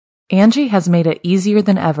Angie has made it easier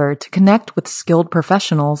than ever to connect with skilled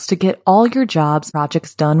professionals to get all your jobs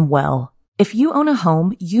projects done well. If you own a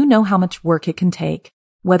home, you know how much work it can take,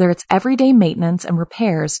 whether it's everyday maintenance and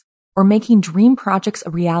repairs or making dream projects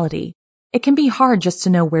a reality. It can be hard just to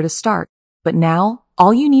know where to start, but now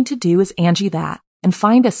all you need to do is Angie that and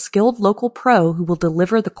find a skilled local pro who will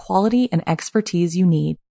deliver the quality and expertise you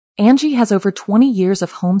need. Angie has over 20 years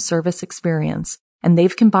of home service experience, and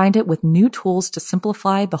they've combined it with new tools to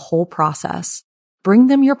simplify the whole process. Bring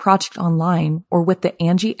them your project online or with the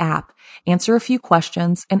Angie app, answer a few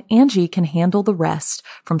questions, and Angie can handle the rest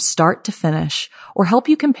from start to finish or help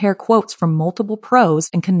you compare quotes from multiple pros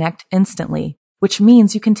and connect instantly, which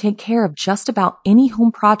means you can take care of just about any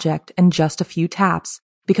home project in just a few taps.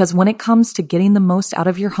 Because when it comes to getting the most out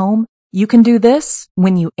of your home, you can do this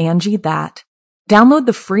when you Angie that. Download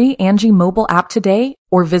the free Angie mobile app today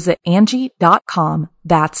or visit Angie.com.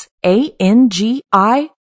 That's ANGI.com.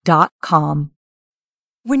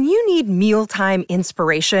 When you need mealtime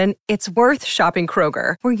inspiration, it's worth shopping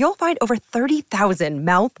Kroger, where you'll find over 30,000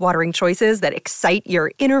 mouth-watering choices that excite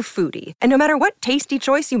your inner foodie. And no matter what tasty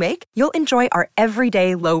choice you make, you'll enjoy our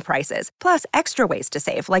everyday low prices, plus extra ways to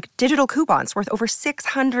save, like digital coupons worth over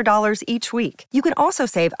 $600 each week. You can also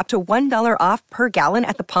save up to $1 off per gallon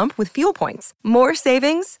at the pump with fuel points. More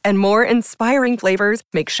savings and more inspiring flavors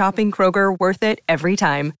make shopping Kroger worth it every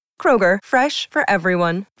time. Kroger, fresh for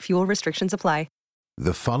everyone. Fuel restrictions apply.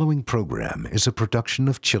 The following program is a production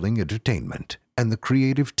of Chilling Entertainment and the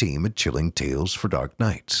creative team at Chilling Tales for Dark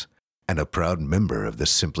Nights, and a proud member of the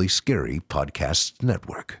Simply Scary Podcasts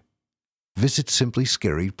Network. Visit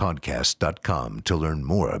simplyscarypodcast.com to learn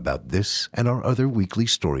more about this and our other weekly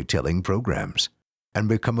storytelling programs, and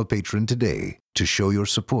become a patron today to show your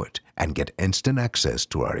support and get instant access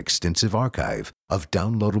to our extensive archive of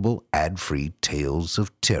downloadable ad-free tales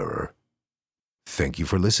of terror. Thank you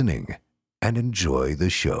for listening, and enjoy the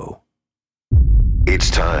show. It's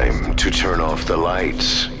time to turn off the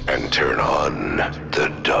lights and turn on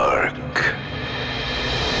the dark.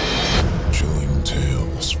 Chilling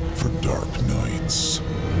Tales for Dark Nights.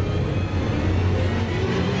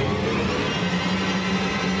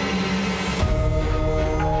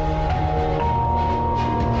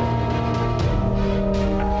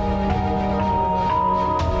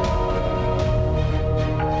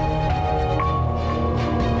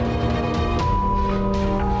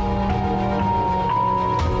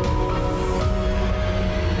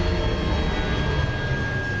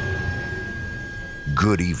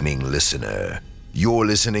 Good evening, listener. You're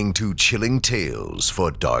listening to Chilling Tales for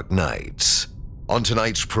Dark Nights. On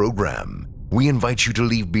tonight's program, we invite you to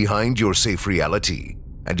leave behind your safe reality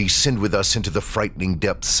and descend with us into the frightening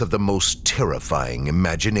depths of the most terrifying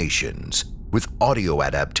imaginations with audio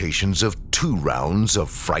adaptations of 2 rounds of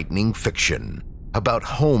frightening fiction about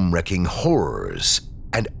home-wrecking horrors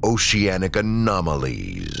and oceanic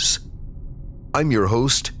anomalies. I'm your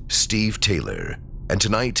host, Steve Taylor, and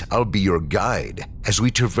tonight I'll be your guide as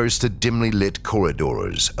we traverse the dimly lit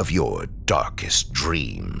corridors of your darkest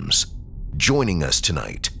dreams. Joining us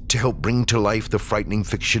tonight to help bring to life the frightening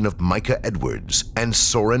fiction of Micah Edwards and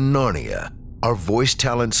Soren Narnia are voice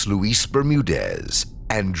talents Luis Bermudez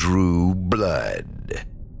and Drew Blood.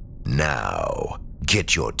 Now,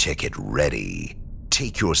 get your ticket ready,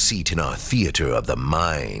 take your seat in our theater of the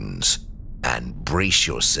minds, and brace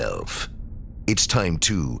yourself. It's time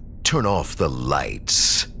to turn off the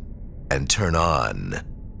lights and turn on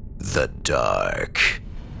the dark.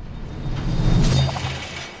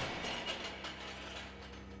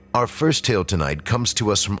 Our first tale tonight comes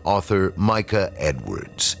to us from author Micah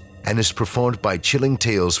Edwards and is performed by Chilling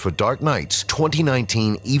Tales for Dark Nights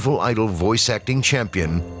 2019 Evil Idol voice acting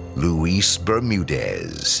champion Luis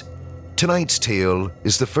Bermudez. Tonight's tale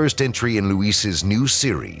is the first entry in Luis's new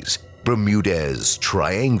series, Bermudez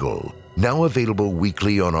Triangle, now available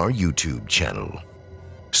weekly on our YouTube channel.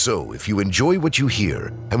 So, if you enjoy what you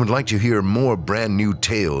hear and would like to hear more brand new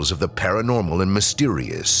tales of the paranormal and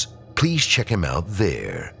mysterious, please check him out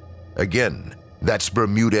there. Again, that's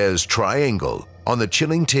Bermudez Triangle on the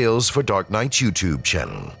Chilling Tales for Dark Nights YouTube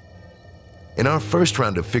channel. In our first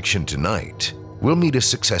round of fiction tonight, we'll meet a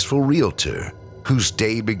successful realtor whose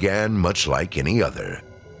day began much like any other.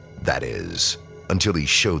 That is, until he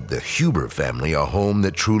showed the Huber family a home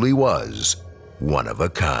that truly was one of a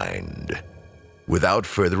kind. Without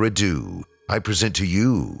further ado, I present to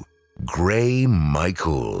you Gray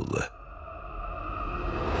Michael.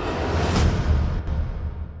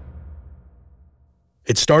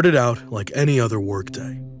 It started out like any other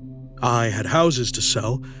workday. I had houses to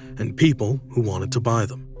sell and people who wanted to buy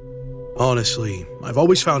them. Honestly, I've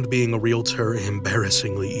always found being a realtor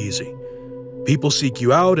embarrassingly easy. People seek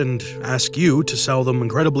you out and ask you to sell them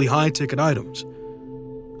incredibly high-ticket items.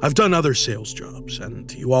 I've done other sales jobs,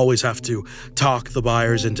 and you always have to talk the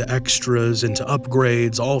buyers into extras, into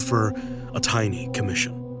upgrades, all for a tiny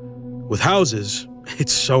commission. With houses,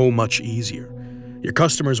 it's so much easier. Your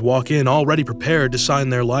customers walk in already prepared to sign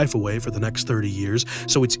their life away for the next 30 years,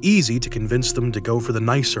 so it's easy to convince them to go for the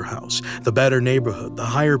nicer house, the better neighborhood, the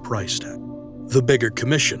higher price tag, the bigger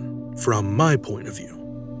commission, from my point of view.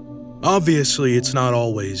 Obviously, it's not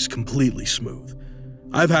always completely smooth.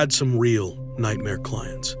 I've had some real nightmare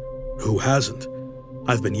clients. Who hasn't?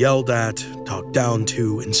 I've been yelled at, talked down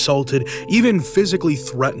to, insulted, even physically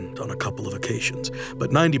threatened on a couple of occasions, but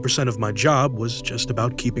 90% of my job was just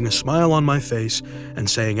about keeping a smile on my face and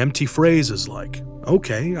saying empty phrases like,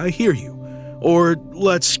 "Okay, I hear you," or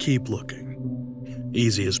 "Let's keep looking."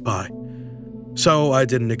 Easy as pie. So I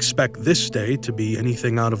didn't expect this day to be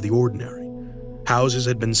anything out of the ordinary. Houses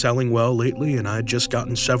had been selling well lately, and I'd just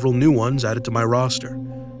gotten several new ones added to my roster.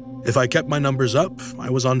 If I kept my numbers up,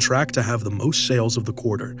 I was on track to have the most sales of the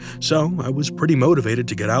quarter, so I was pretty motivated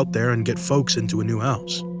to get out there and get folks into a new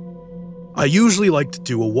house. I usually like to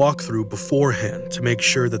do a walkthrough beforehand to make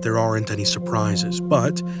sure that there aren't any surprises,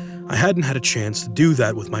 but I hadn't had a chance to do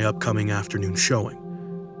that with my upcoming afternoon showing.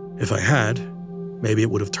 If I had, maybe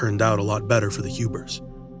it would have turned out a lot better for the Hubers.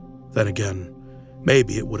 Then again,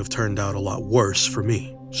 maybe it would have turned out a lot worse for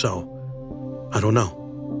me, so I don't know.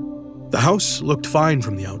 The house looked fine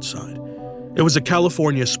from the outside. It was a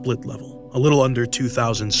California split level, a little under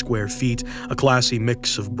 2,000 square feet, a classy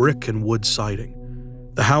mix of brick and wood siding.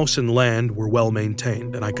 The house and land were well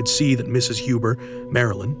maintained, and I could see that Mrs. Huber,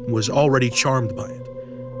 Marilyn, was already charmed by it.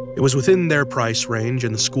 It was within their price range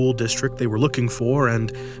in the school district they were looking for,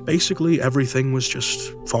 and basically everything was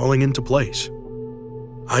just falling into place.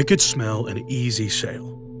 I could smell an easy sale.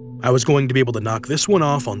 I was going to be able to knock this one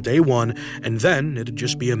off on day one, and then it'd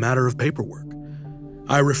just be a matter of paperwork.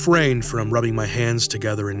 I refrained from rubbing my hands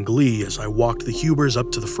together in glee as I walked the Hubers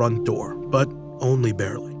up to the front door, but only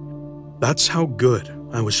barely. That's how good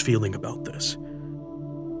I was feeling about this.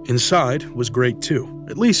 Inside was great too,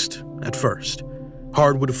 at least at first.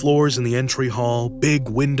 Hardwood floors in the entry hall, big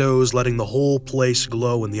windows letting the whole place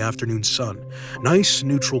glow in the afternoon sun, nice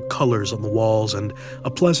neutral colors on the walls, and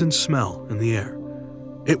a pleasant smell in the air.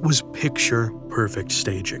 It was picture-perfect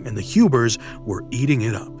staging, and the Hubers were eating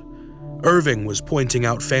it up. Irving was pointing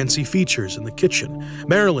out fancy features in the kitchen.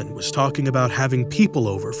 Marilyn was talking about having people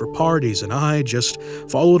over for parties, and I just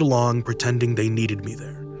followed along pretending they needed me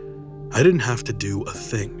there. I didn't have to do a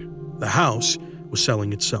thing. The house was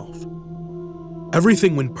selling itself.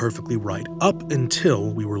 Everything went perfectly right up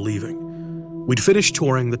until we were leaving. We'd finished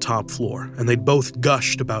touring the top floor, and they'd both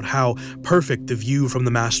gushed about how perfect the view from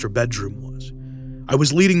the master bedroom was. I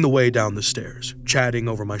was leading the way down the stairs, chatting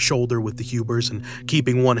over my shoulder with the Hubers and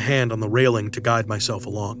keeping one hand on the railing to guide myself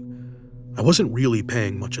along. I wasn't really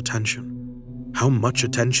paying much attention. How much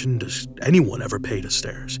attention does anyone ever pay to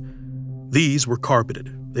stairs? These were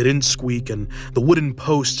carpeted, they didn't squeak, and the wooden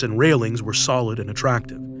posts and railings were solid and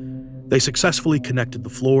attractive. They successfully connected the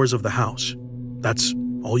floors of the house. That's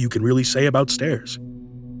all you can really say about stairs.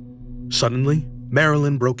 Suddenly,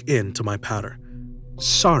 Marilyn broke into my patter.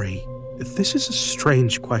 "Sorry, this is a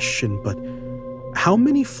strange question, but how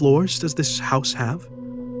many floors does this house have?"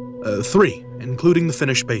 3, including the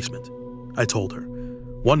finished basement," I told her,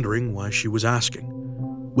 wondering why she was asking.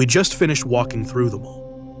 We'd just finished walking through them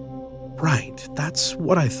all. "Right, that's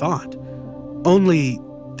what I thought. Only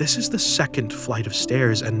this is the second flight of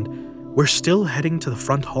stairs, and we're still heading to the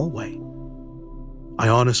front hallway." I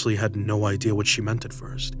honestly had no idea what she meant at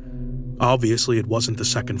first. Obviously, it wasn't the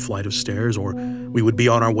second flight of stairs, or we would be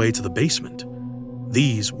on our way to the basement.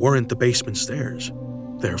 These weren't the basement stairs.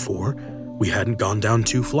 Therefore, we hadn't gone down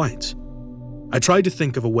 2 flights. I tried to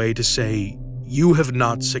think of a way to say, "You have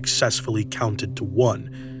not successfully counted to 1.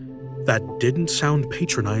 That didn't sound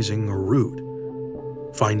patronizing or rude.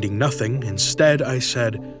 Finding nothing, instead I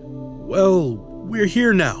said, "Well, we're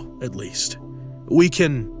here now, at least. We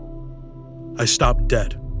can..." I stopped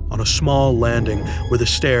dead on a small landing where the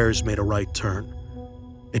stairs made a right turn.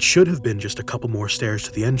 It should have been just a couple more stairs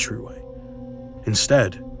to the entryway.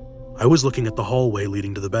 Instead, I was looking at the hallway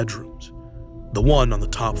leading to the bedrooms, the one on the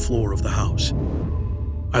top floor of the house.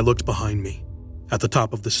 I looked behind me. At the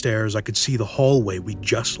top of the stairs, I could see the hallway we'd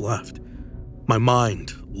just left. My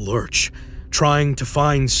mind lurched, trying to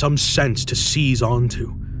find some sense to seize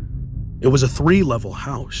onto. It was a 3-level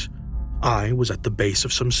house. I was at the base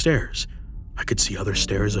of some stairs. I could see other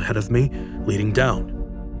stairs ahead of me, leading down.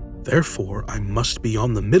 Therefore, I must be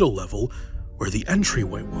on the middle level where the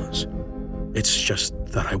entryway was. It's just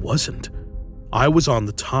that I wasn't. I was on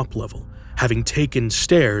the top level, having taken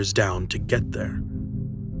stairs down to get there.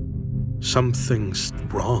 "Something's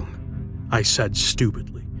wrong," I said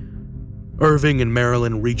stupidly. Irving and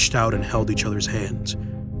Marilyn reached out and held each other's hands.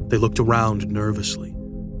 They looked around nervously.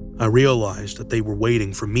 I realized that they were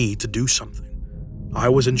waiting for me to do something. I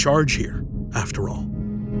was in charge here, after all.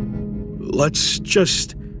 Let's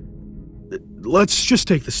just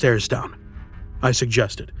take the stairs down," I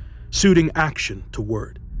suggested, suiting action to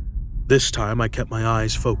word. This time I kept my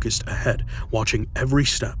eyes focused ahead, watching every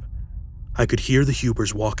step. I could hear the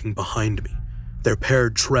Hubers walking behind me, their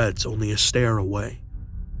paired treads only a stair away.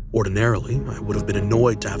 Ordinarily, I would have been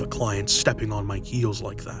annoyed to have a client stepping on my heels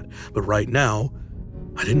like that, but right now,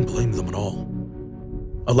 I didn't blame them at all.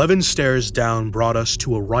 11 stairs down brought us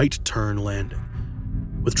to a right turn landing.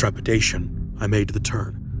 With trepidation, I made the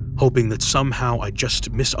turn, hoping that somehow I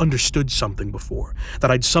just misunderstood something before,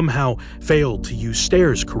 that I'd somehow failed to use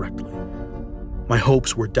stairs correctly. My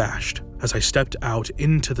hopes were dashed as I stepped out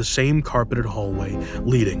into the same carpeted hallway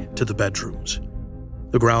leading to the bedrooms.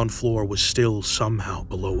 The ground floor was still somehow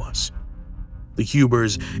below us. The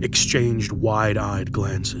Hubers exchanged wide-eyed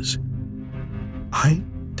glances. "I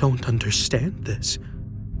don't understand this,"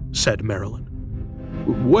 said Marilyn.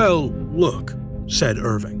 "Well, look," said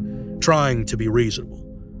Irving, trying to be reasonable.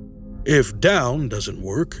 "If down doesn't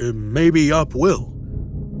work, maybe up will."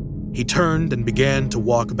 He turned and began to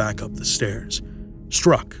walk back up the stairs.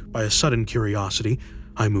 Struck by a sudden curiosity,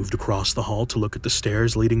 I moved across the hall to look at the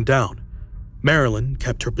stairs leading down. Marilyn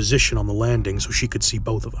kept her position on the landing so she could see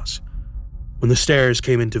both of us. When the stairs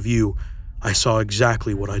came into view, I saw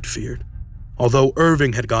exactly what I'd feared. Although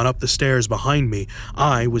Irving had gone up the stairs behind me,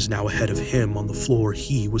 I was now ahead of him on the floor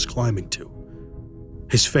he was climbing to.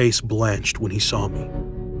 His face blanched when he saw me.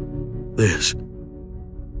 This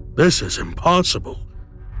is impossible."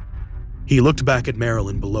 He looked back at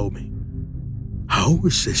Marilyn below me. "How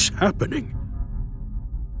is this happening?"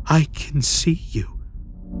 "I can see you,"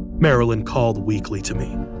 Marilyn called weakly to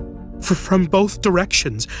me. From both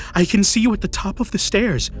directions, I can see you at the top of the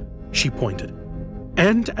stairs," she pointed.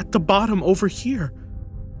 "And at the bottom over here."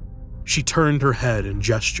 She turned her head and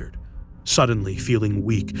gestured. Suddenly feeling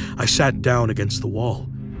weak, I sat down against the wall,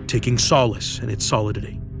 taking solace in its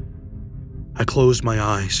solidity. I closed my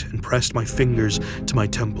eyes and pressed my fingers to my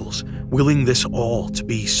temples, willing this all to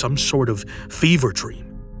be some sort of fever dream.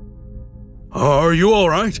 "Are you all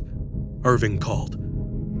right?" Irving called.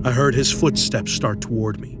 I heard his footsteps start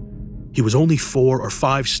toward me. He was only 4 or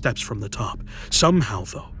 5 steps from the top. Somehow,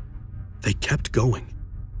 though, they kept going.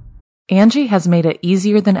 Angie has made it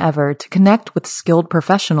easier than ever to connect with skilled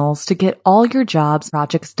professionals to get all your jobs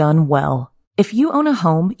projects done well. If you own a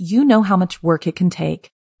home, you know how much work it can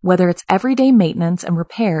take, whether it's everyday maintenance and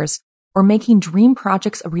repairs or making dream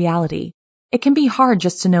projects a reality. It can be hard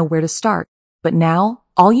just to know where to start, but now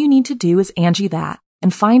all you need to do is Angie that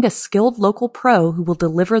and find a skilled local pro who will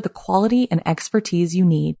deliver the quality and expertise you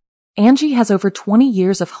need. Angie has over 20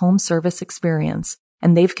 years of home service experience,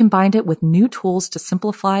 and they've combined it with new tools to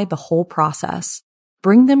simplify the whole process.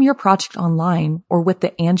 Bring them your project online or with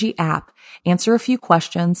the Angie app, answer a few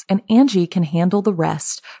questions, and Angie can handle the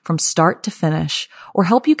rest from start to finish, or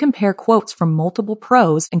help you compare quotes from multiple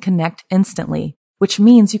pros and connect instantly, which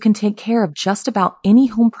means you can take care of just about any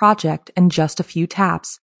home project in just a few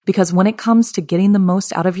taps. Because when it comes to getting the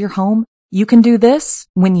most out of your home, you can do this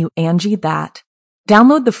when you Angie that.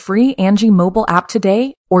 Download the free Angie mobile app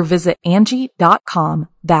today or visit Angie.com.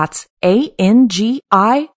 That's ANGI.com.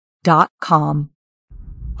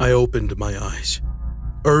 I opened my eyes.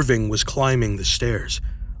 Irving was climbing the stairs,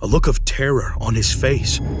 a look of terror on his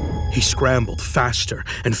face. He scrambled faster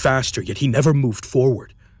and faster, yet he never moved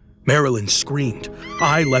forward. Marilyn screamed.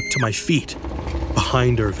 I leapt to my feet.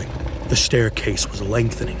 Behind Irving, the staircase was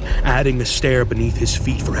lengthening, adding a stair beneath his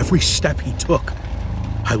feet for every step he took.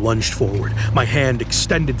 I lunged forward, my hand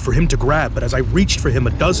extended for him to grab, but as I reached for him,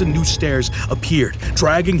 a dozen new stairs appeared,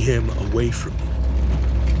 dragging him away from me.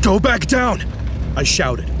 "Go back down!" I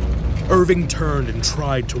shouted. Irving turned and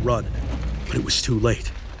tried to run, but it was too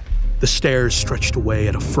late. The stairs stretched away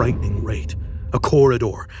at a frightening rate, a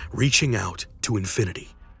corridor reaching out to infinity.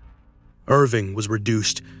 Irving was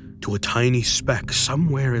reduced to a tiny speck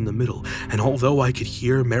somewhere in the middle, and although I could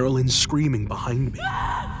hear Marilyn screaming behind me,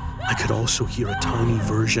 I could also hear a tiny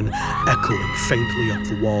version echoing faintly up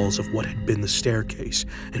the walls of what had been the staircase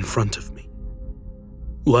in front of me.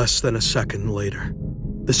 Less than a second later,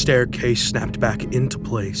 the staircase snapped back into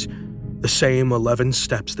place, the same 11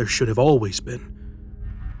 steps there should have always been.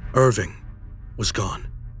 Irving was gone.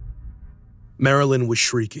 Marilyn was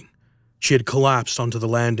shrieking. She had collapsed onto the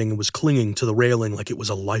landing and was clinging to the railing like it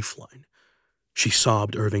was a lifeline. She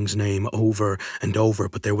sobbed Irving's name over and over,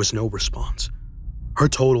 but there was no response. Her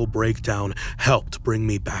total breakdown helped bring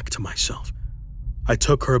me back to myself. I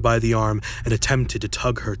took her by the arm and attempted to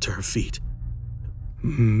tug her to her feet.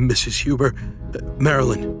 Mrs. Huber,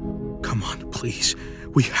 Marilyn, come on, please.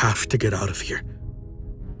 We have to get out of here.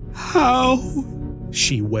 How?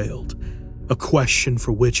 She wailed, a question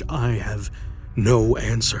for which I have no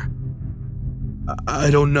answer. I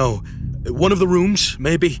don't know. One of the rooms,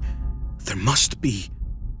 maybe? There must be.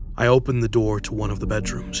 I opened the door to one of the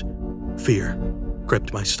bedrooms. Fear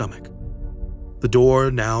gripped my stomach. The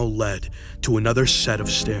door now led to another set of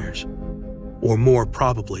stairs, or more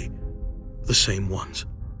probably, the same ones.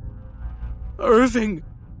 Irving!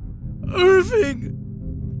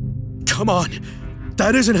 Come on,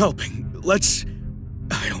 that isn't helping. Let's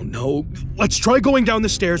try going down the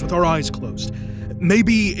stairs with our eyes closed.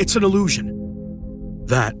 Maybe it's an illusion.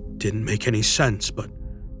 That didn't make any sense, but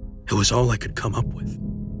it was all I could come up with.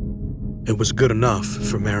 It was good enough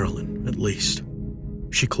for Marilyn, at least.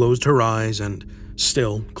 She closed her eyes and,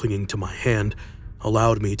 still clinging to my hand,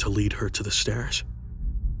 allowed me to lead her to the stairs.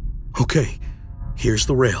 Okay, here's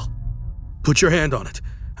the rail. Put your hand on it.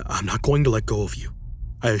 I'm not going to let go of you,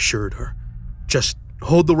 I assured her. Just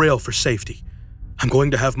hold the rail for safety. I'm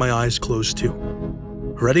going to have my eyes closed too.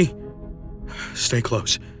 Ready? Stay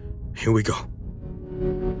close. Here we go.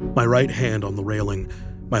 My right hand on the railing,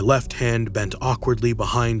 my left hand bent awkwardly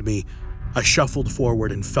behind me, I shuffled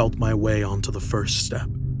forward and felt my way onto the first step.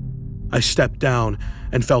 I stepped down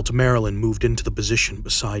and felt Marilyn moved into the position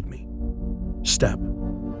beside me. Step.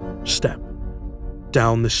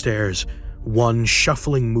 Down the stairs, one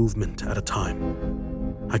shuffling movement at a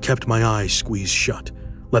time. I kept my eyes squeezed shut,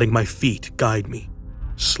 letting my feet guide me.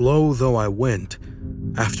 Slow though I went,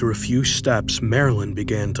 after a few steps, Marilyn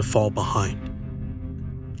began to fall behind.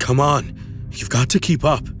 Come on, you've got to keep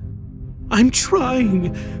up. I'm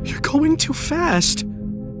trying. You're going too fast.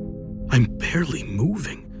 I'm barely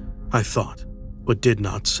moving, I thought, but did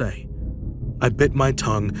not say. I bit my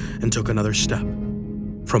tongue and took another step.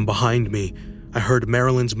 From behind me, I heard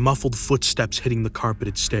Marilyn's muffled footsteps hitting the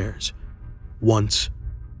carpeted stairs. Once,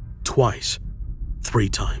 twice, 3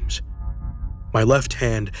 times. My left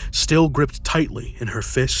hand, still gripped tightly in her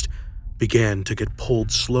fist, began to get pulled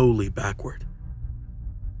slowly backward.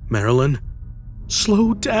 Marilyn,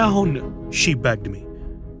 slow down, she begged me.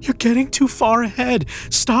 You're getting too far ahead.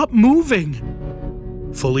 Stop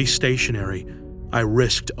moving. Fully stationary, I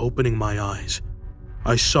risked opening my eyes.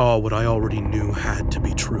 I saw what I already knew had to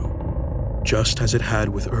be true. Just as it had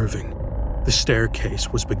with Irving, the staircase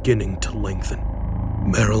was beginning to lengthen.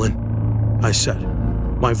 Marilyn, I said,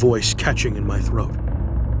 my voice catching in my throat.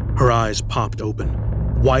 Her eyes popped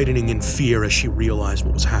open, widening in fear as she realized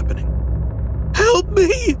what was happening. Help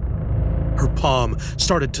me! Her palm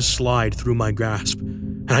started to slide through my grasp,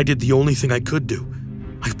 and I did the only thing I could do.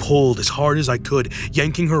 I pulled as hard as I could,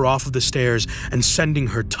 yanking her off of the stairs and sending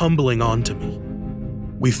her tumbling onto me.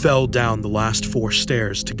 We fell down the last 4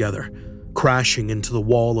 stairs together, crashing into the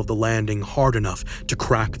wall of the landing hard enough to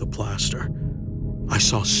crack the plaster. I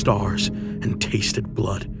saw stars and tasted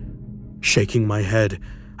blood. Shaking my head,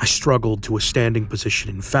 I struggled to a standing position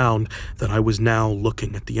and found that I was now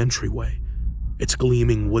looking at the entryway, its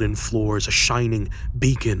gleaming wooden floors a shining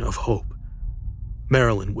beacon of hope.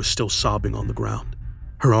 Marilyn was still sobbing on the ground,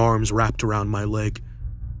 her arms wrapped around my leg.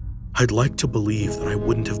 I'd like to believe that I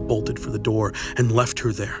wouldn't have bolted for the door and left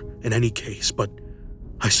her there in any case, but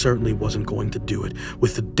I certainly wasn't going to do it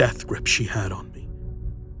with the death grip she had on me.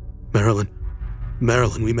 Marilyn,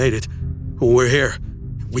 we made it. We're here.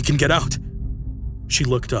 We can get out. She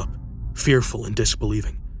looked up, fearful and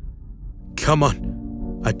disbelieving. Come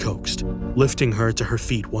on, I coaxed, lifting her to her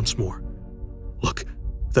feet once more. Look,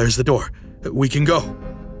 there's the door. We can go.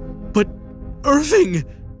 But Irving!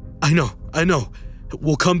 I know.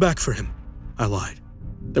 We'll come back for him, I lied.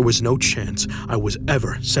 There was no chance I was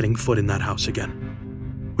ever setting foot in that house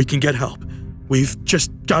again. We can get help. We've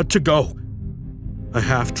just got to go. I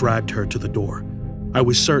half dragged her to the door. I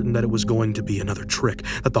was certain that it was going to be another trick,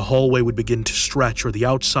 that the hallway would begin to stretch or the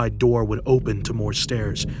outside door would open to more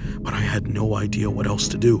stairs, but I had no idea what else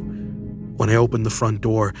to do. When I opened the front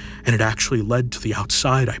door and it actually led to the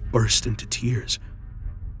outside, I burst into tears.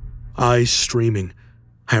 Eyes streaming,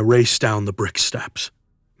 I raced down the brick steps.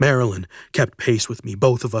 Marilyn kept pace with me,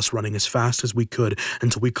 both of us running as fast as we could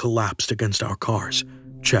until we collapsed against our cars,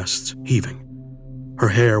 chests heaving. Her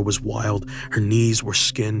hair was wild, her knees were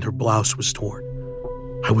skinned, her blouse was torn.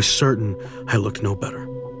 I was certain I looked no better.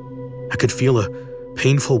 I could feel a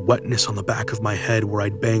painful wetness on the back of my head where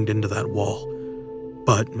I'd banged into that wall,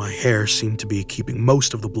 but my hair seemed to be keeping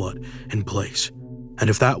most of the blood in place, And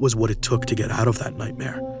if that was what it took to get out of that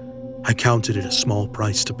nightmare, I counted it a small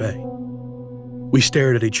price to pay. We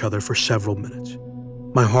stared at each other for several minutes.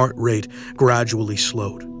 My heart rate gradually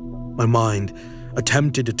slowed. My mind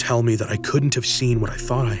attempted to tell me that I couldn't have seen what I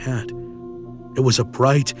thought I had. It was a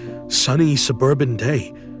bright, sunny suburban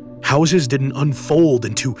day. Houses didn't unfold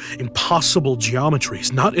into impossible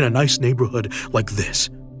geometries, not in a nice neighborhood like this.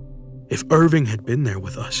 If Irving had been there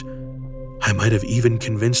with us, I might have even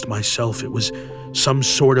convinced myself it was some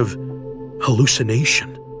sort of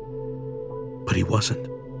hallucination. But he wasn't.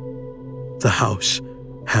 The house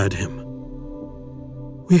had him.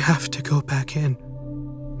 "We have to go back in,"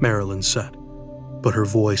 Marilyn said, but her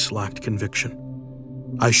voice lacked conviction.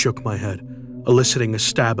 I shook my head, eliciting a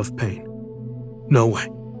stab of pain. "No way.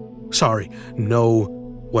 Sorry, no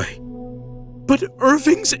way." "But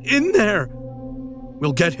Irving's in there!"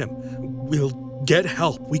 "We'll get him. We'll get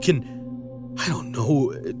help. We can, I don't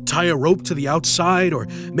know, tie a rope to the outside or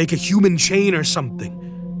make a human chain or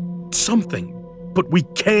something. Something. But we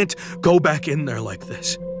can't go back in there like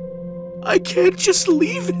this. I can't just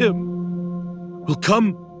leave him." "We'll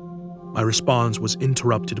come." My response was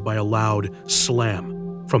interrupted by a loud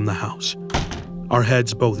slam from the house. Our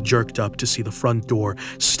heads both jerked up to see the front door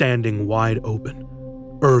standing wide open.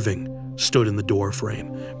 Irving stood in the door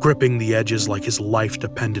frame, gripping the edges like his life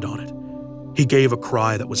depended on it. He gave a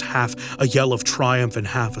cry that was half a yell of triumph and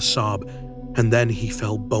half a sob, and then he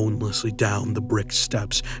fell bonelessly down the brick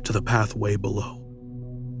steps to the pathway below.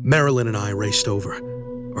 Marilyn and I raced over.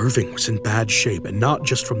 Irving was in bad shape, and not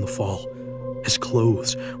just from the fall. His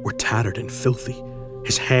clothes were tattered and filthy.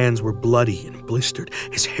 His hands were bloody and blistered.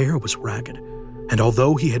 His hair was ragged. And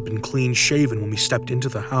although he had been clean-shaven when we stepped into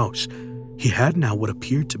the house, he had now what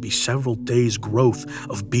appeared to be several days' growth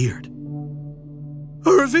of beard.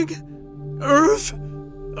 "Irving! Irv!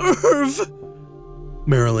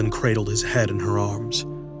 Marilyn cradled his head in her arms,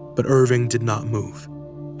 but Irving did not move.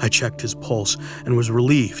 I checked his pulse and was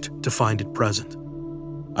relieved to find it present.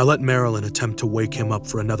 I let Marilyn attempt to wake him up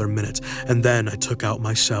for another minute, and then I took out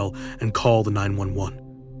my cell and called the 911.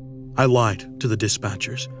 I lied to the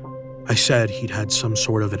dispatchers. I said he'd had some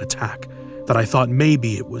sort of an attack, that I thought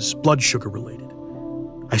maybe it was blood sugar related.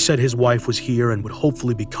 I said his wife was here and would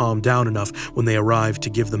hopefully be calmed down enough when they arrived to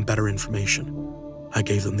give them better information. I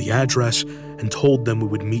gave them the address and told them we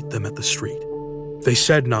would meet them at the street. They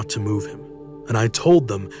said not to move him, and I told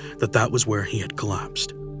them that that was where he had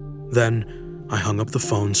collapsed. Then I hung up the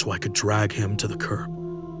phone so I could drag him to the curb.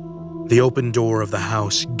 The open door of the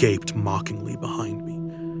house gaped mockingly behind me,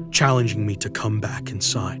 challenging me to come back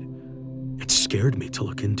inside. It scared me to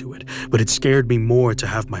look into it, but it scared me more to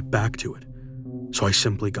have my back to it. So I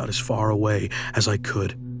simply got as far away as I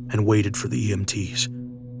could and waited for the EMTs.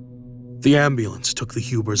 The ambulance took the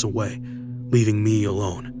Hubers away, leaving me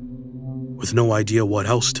alone. With no idea what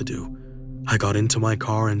else to do, I got into my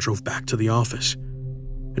car and drove back to the office.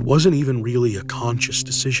 It wasn't even really a conscious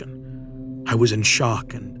decision. I was in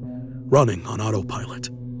shock and running on autopilot.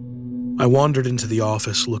 I wandered into the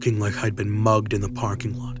office looking like I'd been mugged in the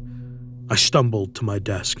parking lot. I stumbled to my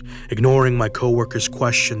desk, ignoring my coworkers'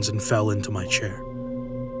 questions, and fell into my chair.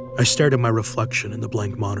 I stared at my reflection in the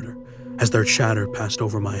blank monitor as their chatter passed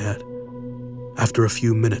over my head. After a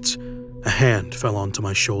few minutes, a hand fell onto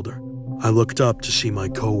my shoulder. I looked up to see my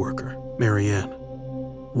coworker, Marianne.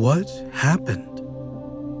 "What happened?"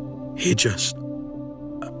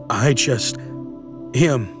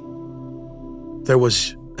 Him. There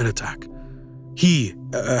was an attack. He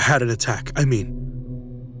had an attack,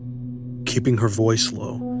 Keeping her voice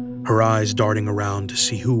low, her eyes darting around to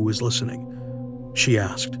see who was listening, she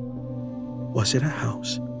asked, "Was it a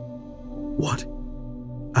house?" "What?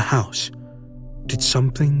 A house? Did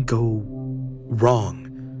something go wrong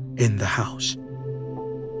in the house?"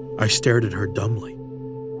 I stared at her dumbly.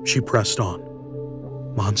 She pressed on.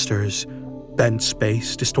 "Monsters, bent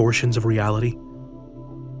space, distortions of reality?"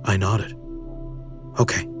 I nodded.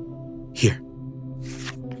 "Okay, here."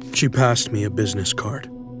 She passed me a business card,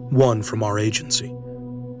 one from our agency.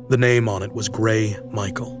 The name on it was Gray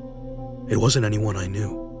Michael. It wasn't anyone I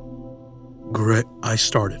knew. "Gray," I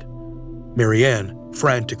started. Marianne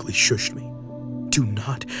frantically shushed me. "Do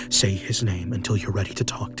not say his name until you're ready to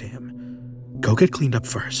talk to him. Go get cleaned up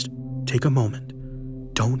first. Take a moment.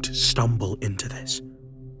 Don't stumble into this."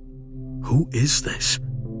 "Who is this?"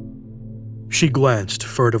 She glanced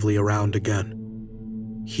furtively around again.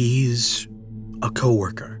 "He's a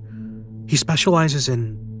coworker. He specializes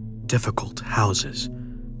in difficult houses.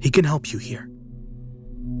 He can help you here."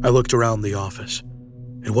 I looked around the office.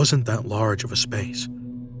 It wasn't that large of a space.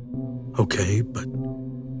 "Okay, but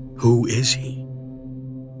who is he?"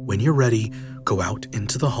 "When you're ready, go out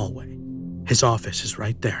into the hallway. His office is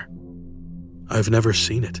right there. I've never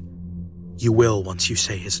seen it. You will once you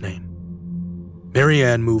say his name.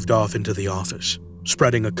 Marianne moved off into the office,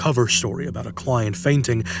 spreading a cover story about a client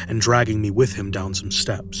fainting and dragging me with him down some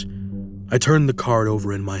steps. I turned the card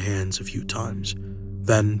over in my hands a few times,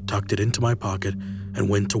 then tucked it into my pocket and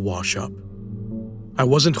went to wash up. I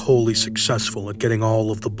wasn't wholly successful at getting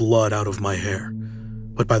all of the blood out of my hair,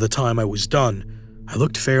 but by the time I was done, I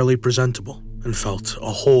looked fairly presentable and felt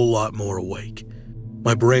a whole lot more awake.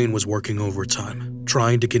 My brain was working overtime,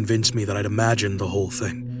 trying to convince me that I'd imagined the whole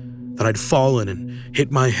thing, that I'd fallen and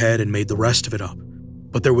hit my head and made the rest of it up.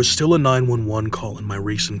 But there was still a 911 call in my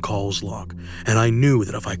recent calls log, and I knew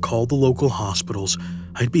that if I called the local hospitals,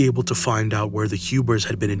 I'd be able to find out where the Hubers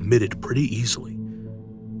had been admitted pretty easily.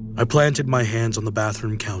 I planted my hands on the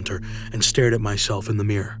bathroom counter and stared at myself in the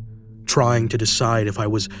mirror, trying to decide if I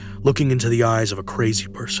was looking into the eyes of a crazy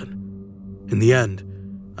person. In the end,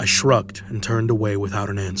 I shrugged and turned away without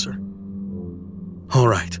an answer. "All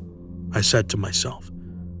right," I said to myself.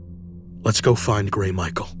 "Let's go find Gray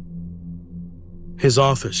Michael." His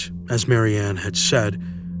office, as Marianne had said,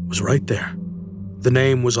 was right there. The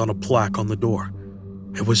name was on a plaque on the door.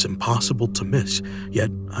 It was impossible to miss,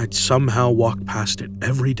 yet I'd somehow walk past it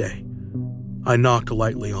every day. I knocked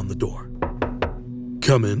lightly on the door.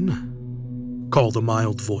 "Come in," called a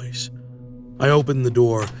mild voice. I opened the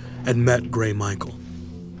door and met Gray Michael.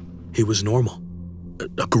 He was normal.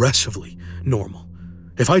 Aggressively normal.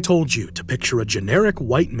 If I told you to picture a generic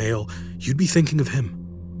white male, you'd be thinking of him.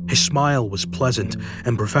 His smile was pleasant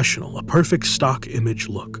and professional, a perfect stock image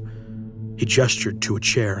look. He gestured to a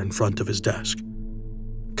chair in front of his desk.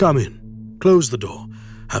 "Come in, close the door,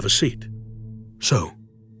 have a seat. So,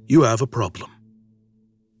 you have a problem."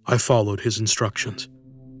 I followed his instructions.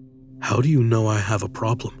 "How do you know I have a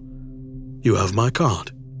problem?" "You have my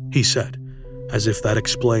card," he said, as if that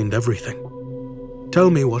explained everything. "Tell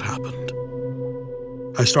me what happened."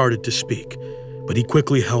 I started to speak, but he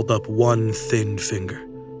quickly held up one thin finger.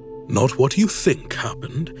 "Not what you think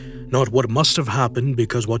happened, not what must have happened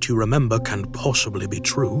because what you remember can't possibly be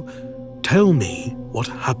true. Tell me what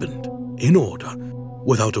happened, in order,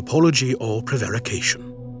 without apology or prevarication."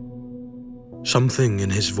 Something in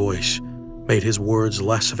his voice made his words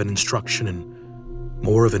less of an instruction and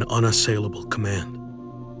more of an unassailable command.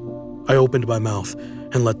 I opened my mouth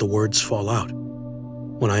and let the words fall out.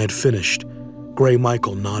 When I had finished, Gray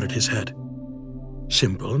Michael nodded his head.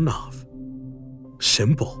 "Simple enough."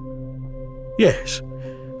 "Simple?" "Yes,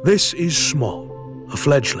 this is small, a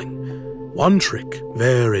fledgling. One trick,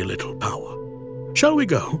 very little power. Shall we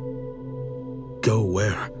go?" "Go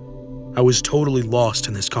where?" I was totally lost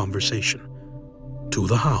in this conversation. "To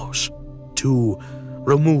the house. To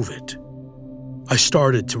remove it." I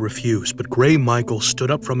started to refuse, but Gray Michael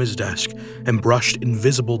stood up from his desk and brushed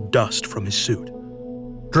invisible dust from his suit.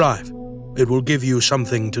 "Drive. It will give you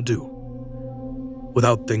something to do."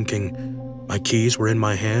 Without thinking, my keys were in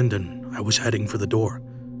my hand and I was heading for the door.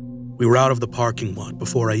 We were out of the parking lot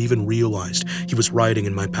before I even realized he was riding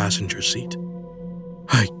in my passenger seat.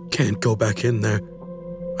 "I can't go back in there,"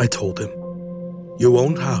 I told him. "You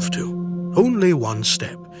won't have to. Only one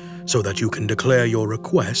step, so that you can declare your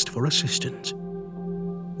request for assistance."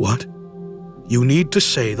 "What?" "You need to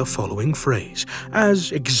say the following phrase,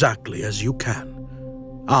 as exactly as you can.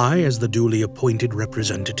 I, as the duly appointed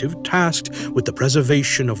representative tasked with the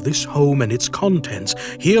preservation of this home and its contents,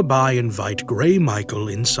 hereby invite Gray Michael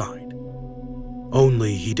inside."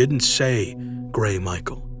 Only he didn't say Gray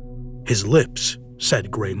Michael. His lips said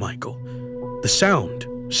Gray Michael. The sound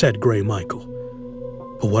said Gray Michael.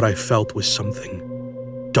 But what I felt was something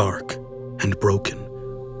dark and broken,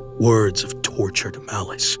 words of tortured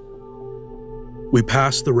malice. We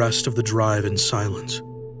passed the rest of the drive in silence.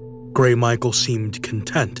 Gray Michael seemed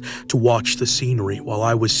content to watch the scenery while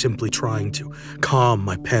I was simply trying to calm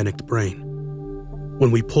my panicked brain.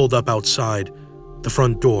 When we pulled up outside, the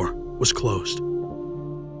front door was closed.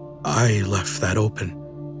 "I left that open,"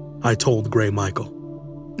 I told Gray Michael.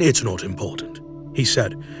 "It's not important," he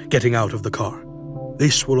said, getting out of the car.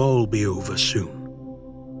 "This will all be over soon."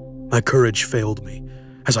 My courage failed me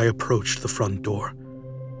as I approached the front door.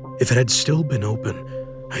 If it had still been open,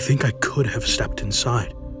 I think I could have stepped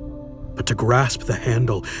inside. But to grasp the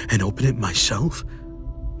handle and open it myself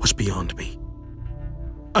was beyond me.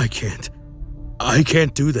 I can't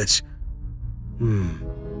do this."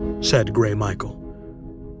 Said Gray Michael.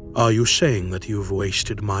 "Are you saying that you've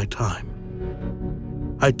wasted my time?"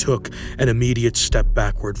 I took an immediate step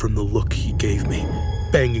backward from the look he gave me,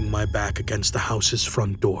 banging my back against the house's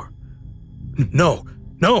front door. No!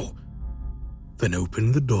 "Then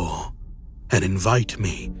open the door and invite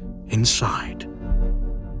me inside."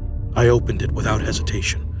 I opened it without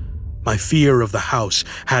hesitation. My fear of the house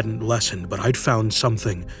hadn't lessened, but I'd found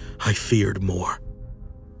something I feared more.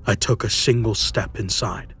 I took a single step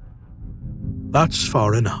inside. "That's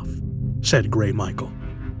far enough," said Grey Michael.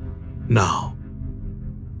 "Now,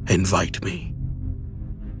 invite me."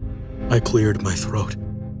 I cleared my throat.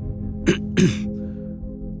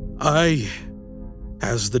 "I,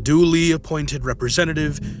 as the duly appointed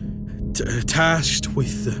representative tasked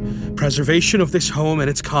with the preservation of this home and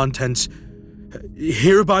its contents,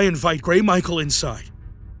 hereby invite Grey Michael inside."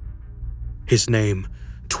 His name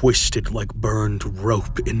twisted like burned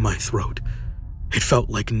rope in my throat. It felt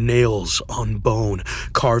like nails on bone,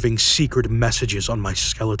 carving secret messages on my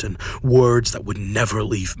skeleton, words that would never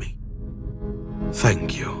leave me.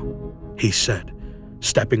 "Thank you," he said,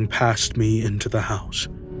 stepping past me into the house.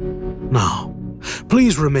 "Now,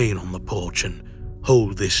 please remain on the porch and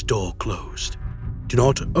hold this door closed. Do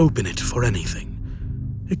not open it for anything.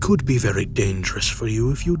 It could be very dangerous for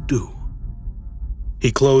you if you do."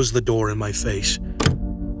 He closed the door in my face.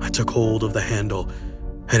 I took hold of the handle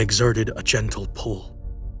and exerted a gentle pull.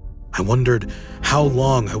 I wondered how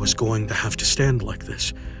long I was going to have to stand like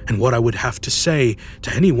this, and what I would have to say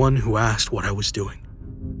to anyone who asked what I was doing.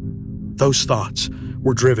 Those thoughts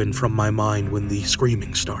were driven from my mind when the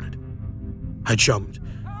screaming started. I jumped,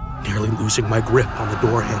 nearly losing my grip on the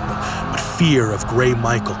door handle, but fear of Grey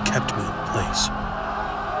Michael kept me in place.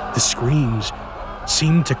 The screams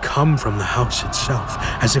seemed to come from the house itself,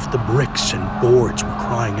 as if the bricks and boards were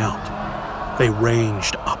crying out. They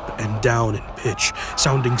ranged up and down in pitch,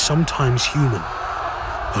 sounding sometimes human,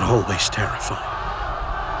 but always terrifying.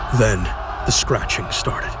 Then the scratching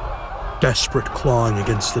started, desperate clawing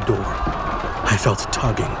against the door. I felt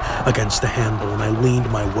tugging against the handle, and I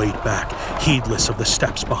leaned my weight back, heedless of the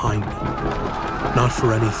steps behind me. Not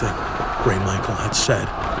for anything, Grey Michael had said,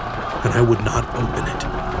 and I would not open it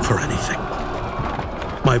for anything.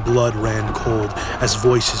 My blood ran cold as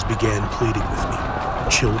voices began pleading with me.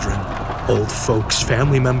 Children, old folks,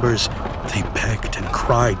 family members, they begged and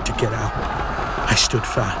cried to get out. I stood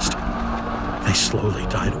fast. They slowly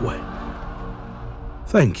died away.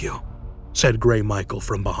 "Thank you," said Grey Michael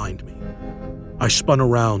from behind me. I spun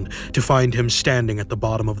around to find him standing at the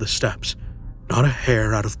bottom of the steps, not a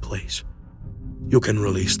hair out of place. "You can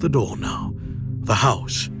release the door now. The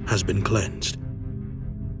house has been cleansed."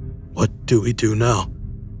 "What do we do now?"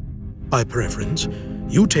 "By preference,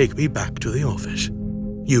 you take me back to the office.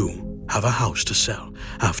 You have a house to sell,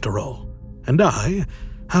 after all, and I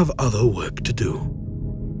have other work to do."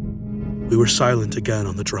 We were silent again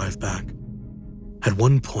on the drive back. At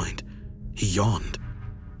one point, he yawned.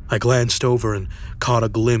 I glanced over and caught a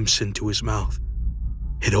glimpse into his mouth.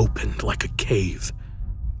 It opened like a cave,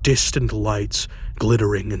 distant lights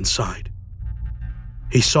glittering inside.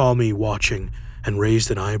 He saw me watching and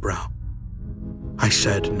raised an eyebrow. I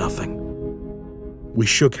said nothing. We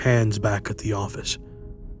shook hands back at the office.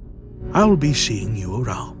 "I'll be seeing you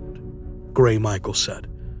around," Grey Michael said.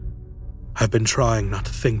 I've been trying not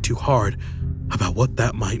to think too hard about what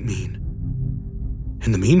that might mean.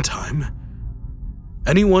 In the meantime,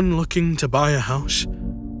 anyone looking to buy a house,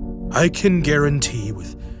 I can guarantee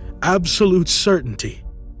with absolute certainty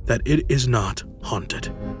that it is not haunted.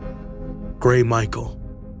 Grey Michael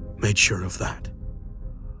made sure of that.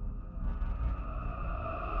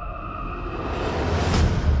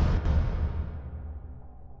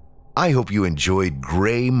 I hope you enjoyed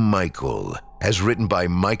Grey Michael, as written by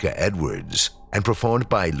Micah Edwards and performed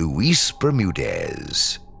by Luis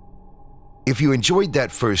Bermudez. If you enjoyed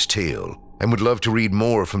that first tale and would love to read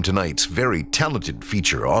more from tonight's very talented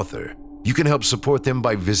feature author, you can help support them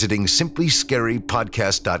by visiting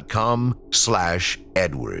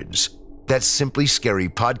simplyscarypodcast.com/Edwards. That's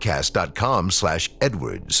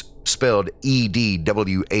simplyscarypodcast.com/Edwards, spelled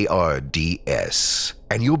EDWARDS.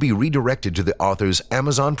 And you'll be redirected to the author's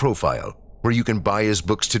Amazon profile, where you can buy his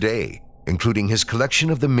books today, including his collection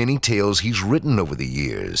of the many tales he's written over the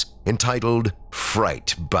years, entitled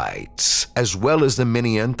Fright Bites, as well as the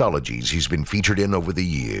many anthologies he's been featured in over the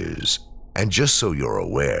years. And just so you're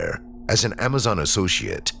aware, as an Amazon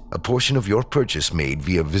associate, a portion of your purchase made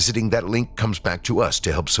via visiting that link comes back to us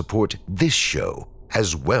to help support this show,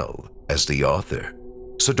 as well as the author.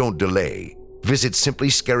 So don't delay. Visit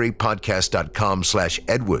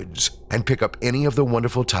simplyscarypodcast.com/Edwards and pick up any of the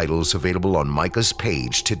wonderful titles available on Micah's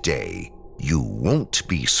page today. You won't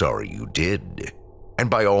be sorry you did.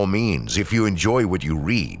 And by all means, if you enjoy what you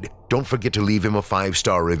read, don't forget to leave him a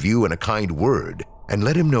 5-star review and a kind word, and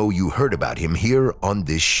let him know you heard about him here on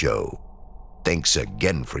this show. Thanks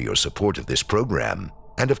again for your support of this program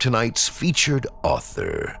and of tonight's featured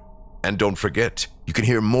author. And don't forget, you can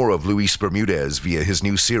hear more of Luis Bermudez via his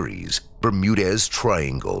new series, Bermudez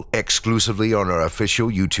Triangle, exclusively on our official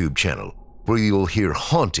YouTube channel, where you'll hear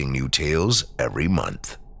haunting new tales every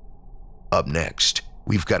month. Up next,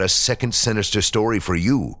 we've got a second sinister story for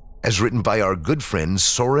you, as written by our good friend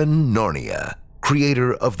Soren Narnia,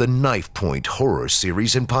 creator of the Knife Point horror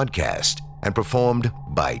series and podcast, and performed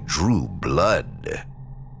by Drew Blood.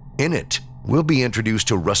 In it, we'll be introduced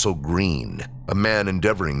to Russell Green, a man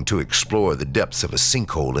endeavoring to explore the depths of a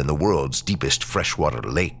sinkhole in the world's deepest freshwater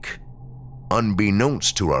lake.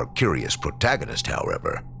 Unbeknownst to our curious protagonist,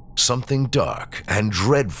 however, something dark and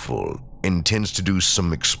dreadful intends to do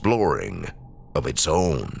some exploring of its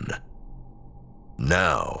own.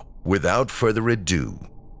 Now, without further ado,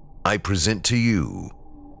 I present to you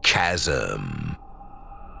Chasm.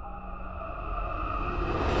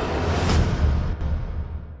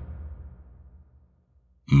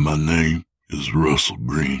 My name is Russell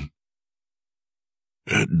Green.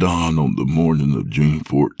 At dawn on the morning of June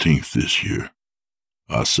 14th this year,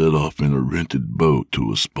 I set off in a rented boat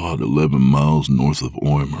to a spot 11 miles north of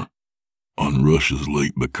Oimer on Russia's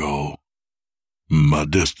Lake Baikal. My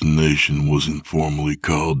destination was informally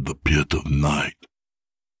called the Pit of Night.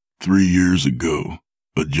 3 years ago,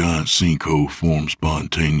 a giant sinkhole formed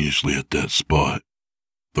spontaneously at that spot,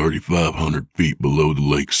 3,500 feet below the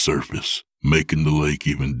lake's surface, making the lake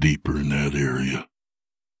even deeper in that area.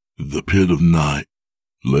 The Pit of Night,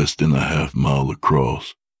 less than a half-mile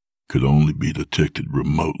across, could only be detected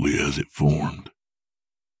remotely as it formed.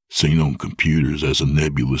 Seen on computers as a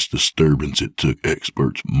nebulous disturbance it took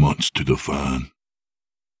experts months to define.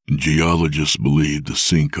 Geologists believe the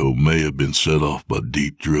sinkhole may have been set off by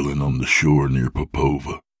deep drilling on the shore near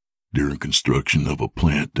Popova during construction of a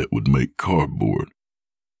plant that would make cardboard,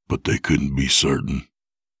 but they couldn't be certain.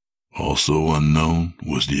 Also unknown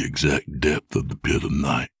was the exact depth of the Pit of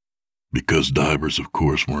Night, because divers of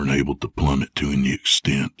course weren't able to plummet to any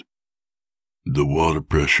extent. The water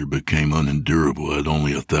pressure became unendurable at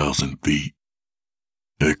only 1,000 feet.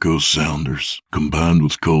 Echo sounders, combined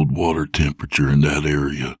with cold water temperature in that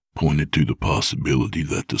area, pointed to the possibility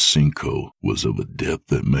that the sinkhole was of a depth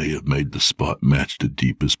that may have made the spot match the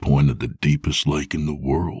deepest point of the deepest lake in the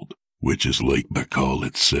world, which is Lake Baikal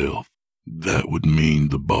itself. That would mean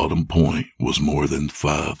the bottom point was more than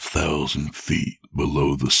 5,000 feet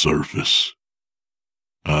below the surface.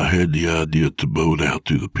 I had the idea to boat out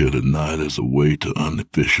to the Pit of Night as a way to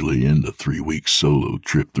unofficially end a 3-week solo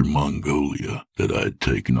trip through Mongolia that I had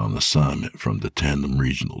taken on assignment from the Tandem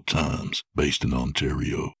Regional Times, based in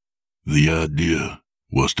Ontario. The idea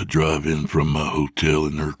was to drive in from my hotel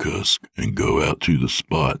in Irkutsk and go out to the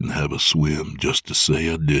spot and have a swim just to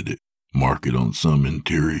say I did it. Mark it on some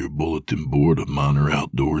interior bulletin board of minor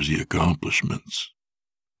outdoorsy accomplishments.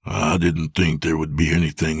 I didn't think there would be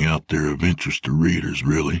anything out there of interest to readers,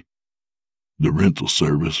 really. The rental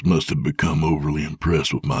service must have become overly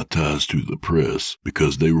impressed with my ties to the press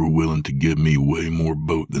because they were willing to give me way more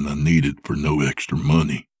boat than I needed for no extra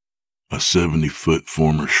money. A 70-foot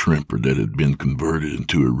former shrimper that had been converted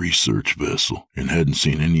into a research vessel and hadn't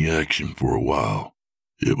seen any action for a while.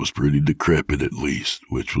 It was pretty decrepit at least,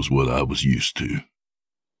 which was what I was used to.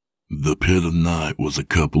 The Pit of Night was a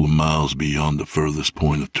couple of miles beyond the furthest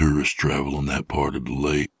point of tourist travel on that part of the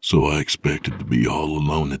lake, so I expected to be all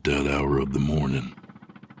alone at that hour of the morning.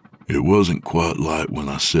 It wasn't quite light when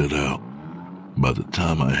I set out. By the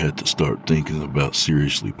time I had to start thinking about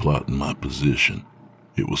seriously plotting my position,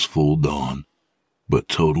 it was full dawn, but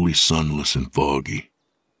totally sunless and foggy.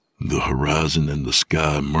 The horizon and the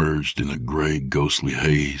sky merged in a gray, ghostly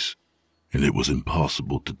haze, and it was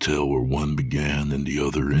impossible to tell where one began and the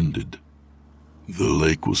other ended. The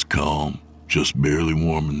lake was calm, just barely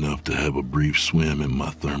warm enough to have a brief swim in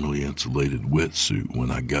my thermally insulated wetsuit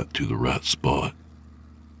when I got to the right spot.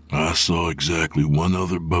 I saw exactly one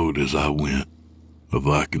other boat as I went, a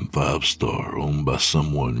Viking 5-star owned by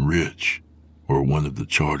someone rich, or one of the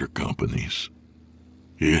charter companies.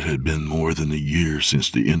 It had been more than a year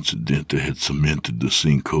since the incident that had cemented the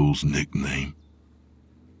sinkhole's nickname.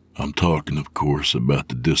 I'm talking, of course, about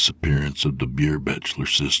the disappearance of the Bierbächler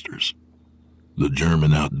sisters, the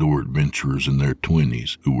German outdoor adventurers in their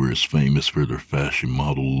 20s who were as famous for their fashion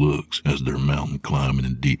model looks as their mountain climbing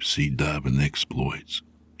and deep-sea diving exploits,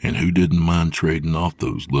 and who didn't mind trading off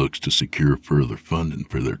those looks to secure further funding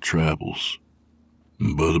for their travels.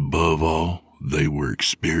 But above all, they were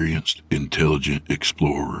experienced, intelligent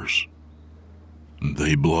explorers.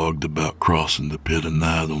 They blogged about crossing the Pit of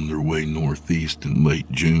Night on their way northeast in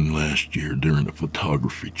late June last year during a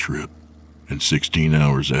photography trip, and 16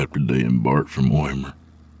 hours after they embarked from Oimer,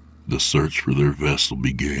 the search for their vessel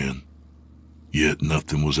began. Yet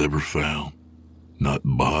nothing was ever found. Not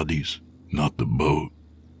bodies, not the boat,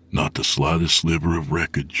 not the slightest sliver of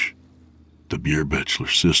wreckage. The Bierbachelor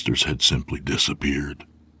sisters had simply disappeared.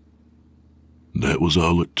 That was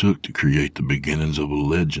all it took to create the beginnings of a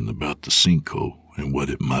legend about the sinkhole and what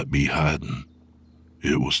it might be hiding.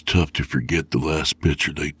 It was tough to forget the last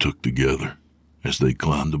picture they took together as they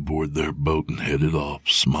climbed aboard their boat and headed off,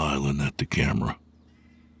 smiling at the camera.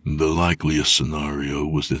 The likeliest scenario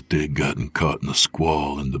was that they had gotten caught in a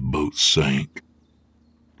squall and the boat sank.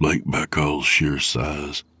 Lake Baikal's sheer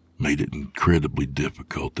size made it incredibly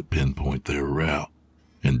difficult to pinpoint their route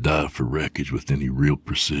and dive for wreckage with any real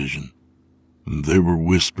precision. There were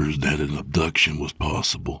whispers that an abduction was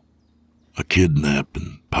possible, a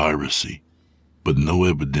kidnapping, piracy, but no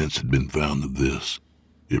evidence had been found of this.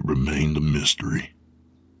 It remained a mystery.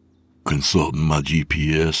 Consulting my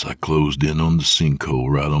GPS, I closed in on the sinkhole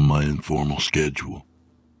right on my informal schedule,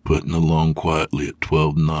 putting along quietly at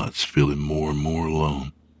 12 knots, feeling more and more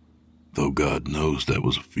alone. Though God knows that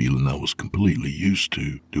was a feeling I was completely used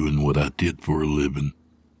to, doing what I did for a living.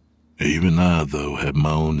 Even I, though, had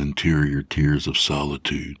my own interior tears of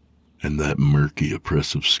solitude, and that murky,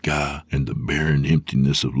 oppressive sky and the barren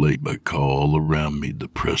emptiness of Lake Baikal all around me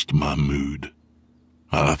depressed my mood.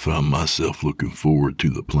 I found myself looking forward to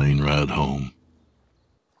the plane ride home.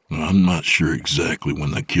 I'm not sure exactly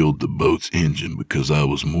when I killed the boat's engine because I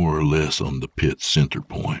was more or less on the pit's center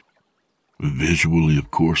point. Visually, of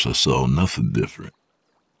course, I saw nothing different.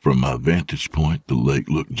 From my vantage point, the lake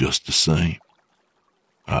looked just the same.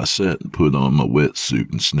 I sat and put on my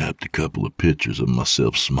wetsuit and snapped a couple of pictures of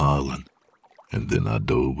myself smiling, and then I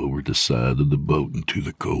dove over the side of the boat into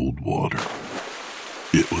the cold water.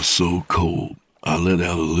 It was so cold, I let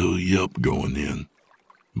out a little yelp going in,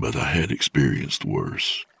 but I had experienced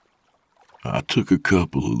worse. I took a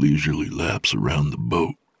couple of leisurely laps around the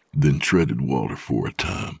boat, then treaded water for a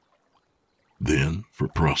time. Then, for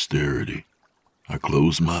posterity, I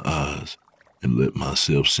closed my eyes and let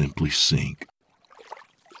myself simply sink.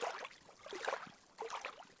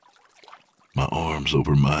 My arms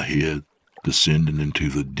over my head, descending into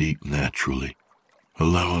the deep naturally,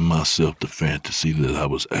 allowing myself the fantasy that I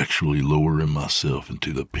was actually lowering myself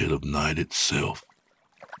into the pit of night itself.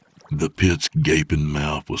 The pit's gaping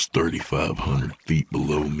mouth was 3,500 feet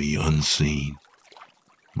below me unseen,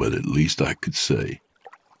 but at least I could say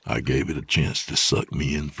I gave it a chance to suck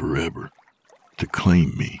me in forever, to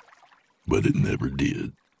claim me, but it never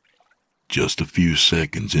did. Just a few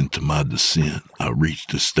seconds into my descent, I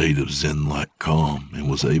reached a state of zen-like calm and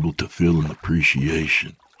was able to feel an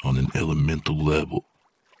appreciation on an elemental level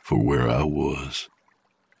for where I was,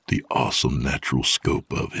 the awesome natural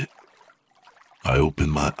scope of it. I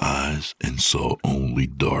opened my eyes and saw only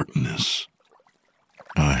darkness.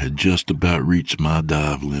 I had just about reached my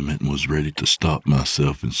dive limit and was ready to stop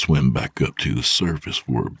myself and swim back up to the surface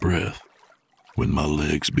for a breath, when my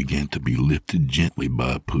legs began to be lifted gently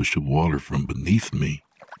by a push of water from beneath me,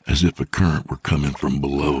 as if a current were coming from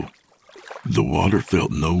below. The water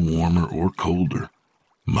felt no warmer or colder.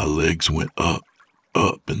 My legs went up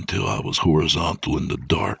until I was horizontal in the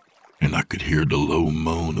dark, and I could hear the low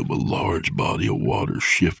moan of a large body of water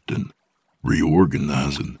shifting,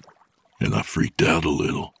 reorganizing, and I freaked out a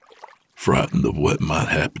little, frightened of what might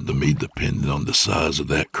happen to me depending on the size of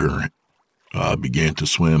that current. I began to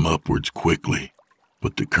swim upwards quickly,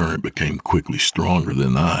 but the current became quickly stronger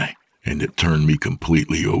than I, and it turned me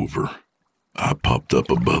completely over. I popped up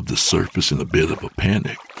above the surface in a bit of a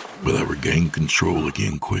panic, but I regained control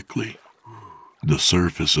again quickly. The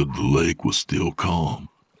surface of the lake was still calm.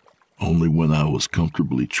 Only when I was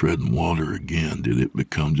comfortably treading water again did it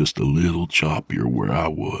become just a little choppier where I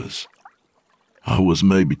was. I was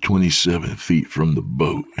maybe 27 feet from the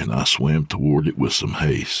boat, and I swam toward it with some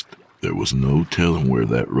haste. There was no telling where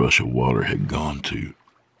that rush of water had gone to,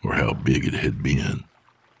 or how big it had been.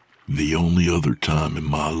 The only other time in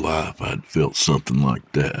my life I'd felt something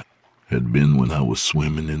like that had been when I was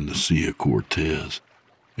swimming in the Sea of Cortez,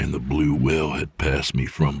 and the blue whale had passed me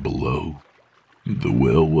from below. The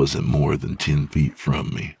whale wasn't more than 10 feet from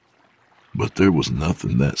me, but there was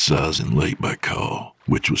nothing that size in Lake Baikal,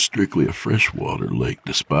 which was strictly a freshwater lake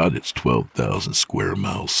despite its 12,000 square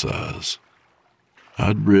mile size.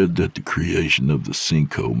 I'd read that the creation of the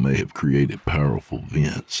sinkhole may have created powerful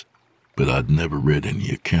vents, but I'd never read any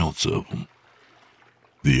accounts of them.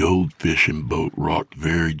 The old fishing boat rocked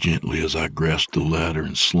very gently as I grasped the ladder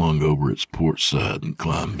and slung over its port side and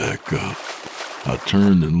climbed back up. I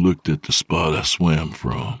turned and looked at the spot I swam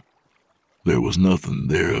from. There was nothing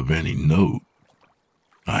there of any note.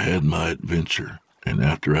 I had my adventure, and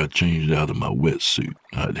after I changed out of my wetsuit,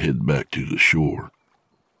 I'd head back to the shore.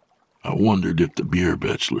 I wondered if the Beer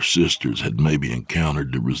Bachelor sisters had maybe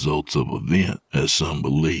encountered the results of a vent, as some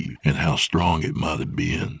believe, and how strong it might have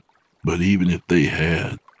been. But even if they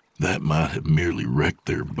had, that might have merely wrecked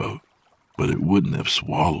their boat, but it wouldn't have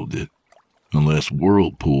swallowed it, unless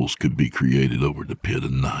whirlpools could be created over the pit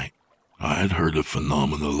of night. I had heard of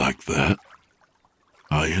phenomena like that.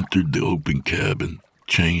 I entered the open cabin,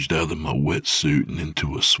 changed out of my wetsuit and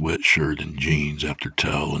into a sweatshirt and jeans after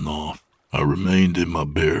toweling off. I remained in my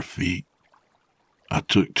bare feet. I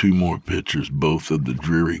took 2 more pictures, both of the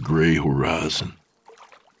dreary gray horizon.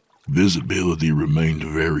 Visibility remained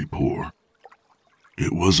very poor.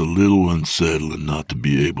 It was a little unsettling not to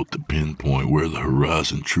be able to pinpoint where the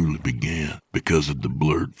horizon truly began because of the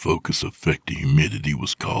blurred focus effect the humidity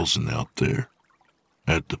was causing out there.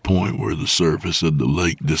 At the point where the surface of the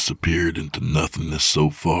lake disappeared into nothingness so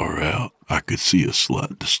far out, I could see a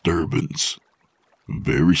slight disturbance.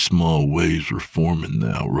 Very small waves were forming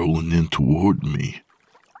now, rolling in toward me.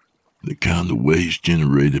 The kind of waves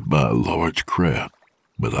generated by a large craft,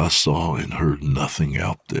 but I saw and heard nothing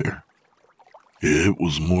out there. It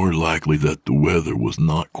was more likely that the weather was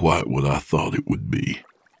not quite what I thought it would be.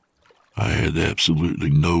 I had absolutely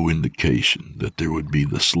no indication that there would be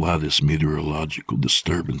the slightest meteorological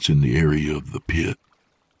disturbance in the area of the pit.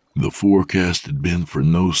 The forecast had been for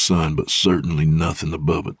no sun, but certainly nothing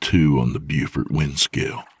above a 2 on the Beaufort wind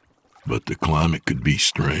scale. But the climate could be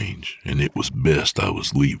strange, and it was best I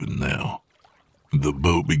was leaving now. The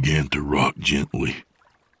boat began to rock gently.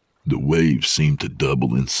 The waves seemed to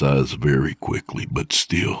double in size very quickly, but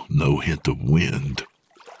still no hint of wind.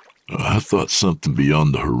 I thought something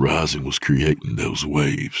beyond the horizon was creating those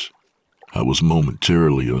waves. I was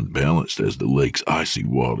momentarily unbalanced as the lake's icy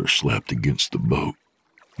water slapped against the boat.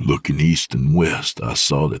 Looking east and west, I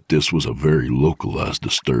saw that this was a very localized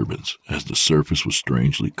disturbance, as the surface was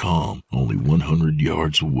strangely calm, only 100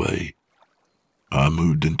 yards away. I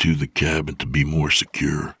moved into the cabin to be more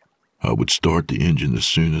secure. I would start the engine as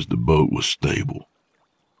soon as the boat was stable.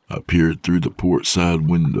 I peered through the port side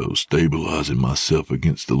window, stabilizing myself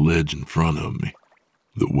against the ledge in front of me.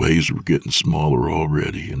 The waves were getting smaller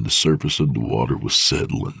already, and the surface of the water was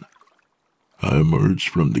settling. I emerged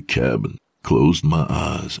from the cabin, closed my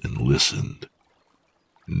eyes, and listened.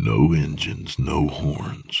 No engines, no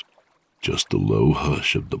horns, just the low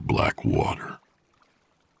hush of the black water.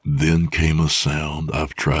 Then came a sound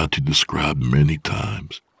I've tried to describe many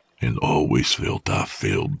times, and always felt I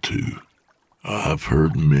failed to. I've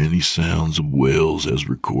heard many sounds of whales as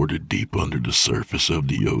recorded deep under the surface of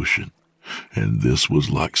the ocean, and this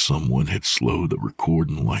was like someone had slowed a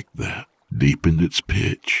recording like that, deepened its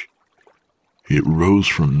pitch. It rose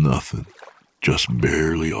from nothing, just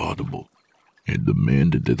barely audible, and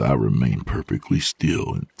demanded that I remain perfectly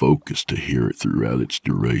still and focused to hear it throughout its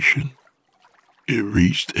duration. It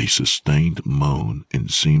reached a sustained moan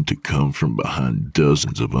and seemed to come from behind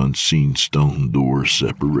dozens of unseen stone doors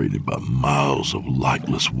separated by miles of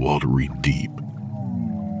lightless watery deep.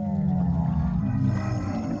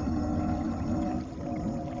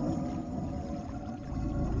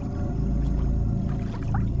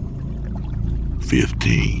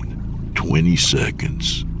 "15, 20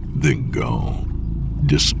 seconds, then gone,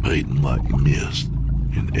 dissipating like mist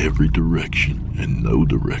in every direction and no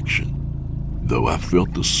direction, though I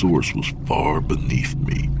felt the source was far beneath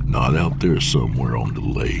me, not out there somewhere on the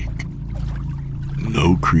lake.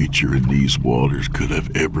 No creature in these waters could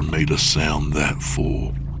have ever made a sound that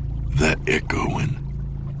full, that echoing,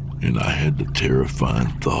 and I had the terrifying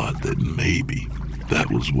thought that maybe that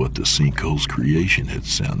was what the sinkhole's creation had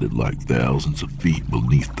sounded like thousands of feet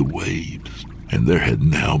beneath the waves, and there had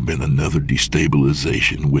now been another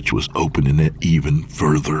destabilization which was opening it even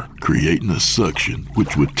further, creating a suction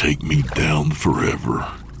which would take me down forever.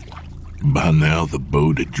 By now the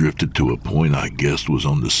boat had drifted to a point I guessed was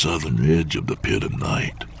on the southern edge of the pit of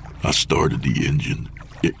night. I started the engine.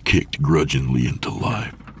 It kicked grudgingly into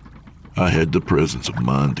life. I had the presence of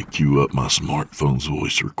mind to cue up my smartphone's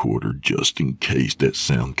voice recorder just in case that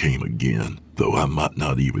sound came again, though I might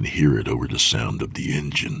not even hear it over the sound of the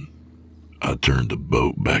engine. I turned the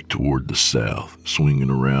boat back toward the south, swinging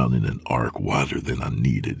around in an arc wider than I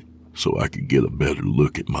needed, so I could get a better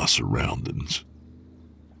look at my surroundings.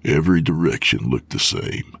 Every direction looked the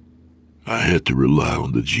same. I had to rely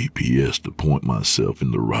on the GPS to point myself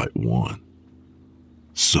in the right one.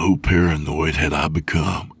 So paranoid had I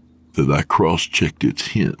become that I cross-checked its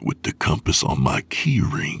hint with the compass on my key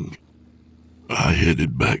ring. I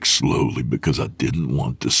headed back slowly because I didn't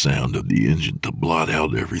want the sound of the engine to blot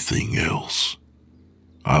out everything else.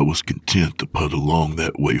 I was content to putt along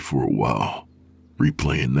that way for a while,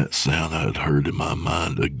 replaying that sound I had heard in my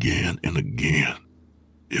mind again and again.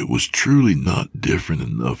 It was truly not different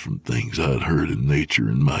enough from things I had heard in nature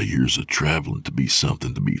in my years of traveling to be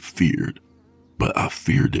something to be feared, but I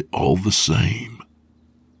feared it all the same.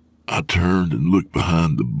 I turned and looked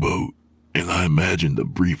behind the boat, and I imagined a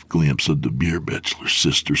brief glimpse of the Bierbachelor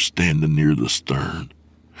sisters standing near the stern.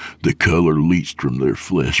 The color leached from their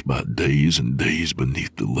flesh by days and days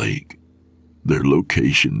beneath the lake, their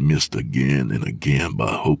location missed again and again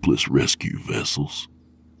by hopeless rescue vessels.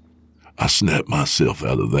 I snapped myself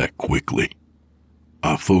out of that quickly.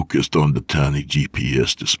 I focused on the tiny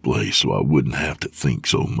GPS display so I wouldn't have to think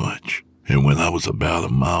so much, and when I was about a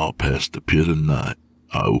mile past the pit of night,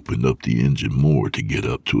 I opened up the engine more to get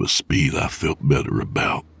up to a speed I felt better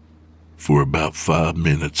about. For about 5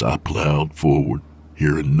 minutes I plowed forward,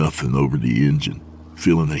 hearing nothing over the engine,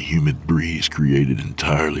 feeling a humid breeze created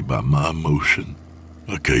entirely by my motion.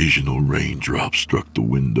 Occasional raindrops struck the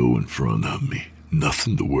window in front of me,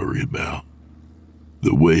 nothing to worry about.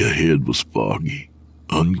 The way ahead was foggy,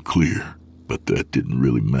 unclear, but that didn't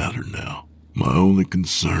really matter now. My only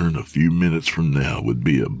concern a few minutes from now would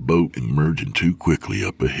be a boat emerging too quickly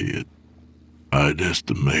up ahead. I'd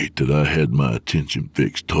estimate that I had my attention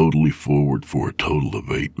fixed totally forward for a total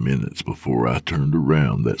of 8 minutes before I turned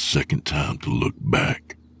around that second time to look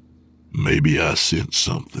back. Maybe I sensed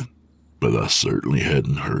something, but I certainly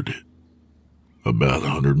hadn't heard it. About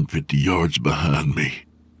 150 yards behind me,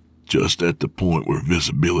 just at the point where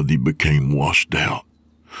visibility became washed out,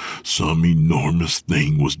 some enormous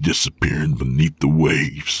thing was disappearing beneath the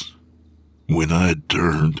waves. When I had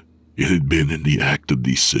turned, it had been in the act of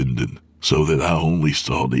descending, so that I only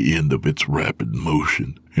saw the end of its rapid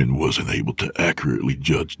motion and wasn't able to accurately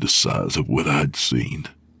judge the size of what I'd seen.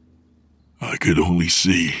 I could only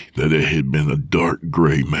see that it had been a dark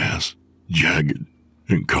gray mass, jagged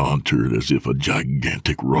and contoured as if a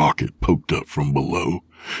gigantic rocket poked up from below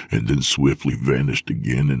and then swiftly vanished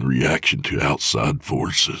again in reaction to outside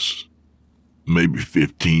forces. Maybe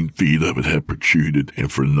 15 feet of it had protruded,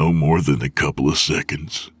 and for no more than a couple of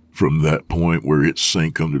seconds. From that point where it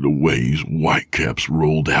sank under the waves, whitecaps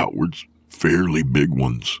rolled outwards, fairly big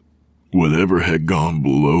ones. Whatever had gone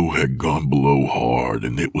below hard,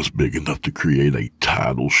 and it was big enough to create a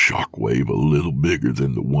tidal shockwave a little bigger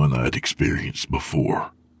than the one I'd experienced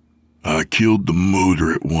before. I killed the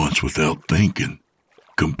motor at once without thinking,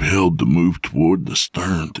 compelled to move toward the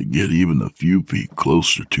stern to get even a few feet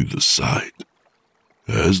closer to the site.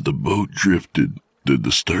 As the boat drifted, the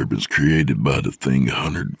disturbance created by the thing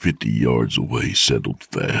 150 yards away settled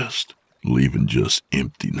fast, leaving just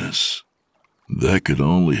emptiness. That could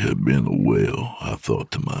only have been a whale, I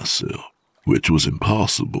thought to myself, which was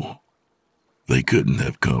impossible. They couldn't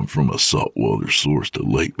have come from a saltwater source to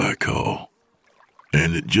Lake Baikal,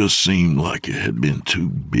 and it just seemed like it had been too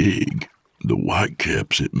big. The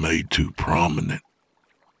whitecaps it made too prominent.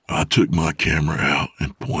 I took my camera out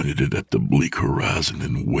and pointed it at the bleak horizon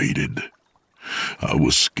and waited. I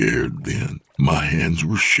was scared then. My hands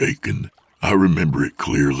were shaking. I remember it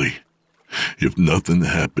clearly. If nothing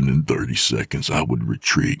happened in 30 seconds, I would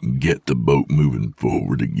retreat and get the boat moving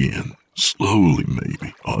forward again. Slowly,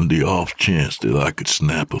 maybe, on the off chance that I could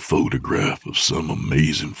snap a photograph of some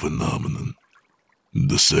amazing phenomenon.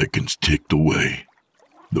 The seconds ticked away.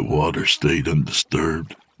 The water stayed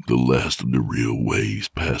undisturbed, the last of the real waves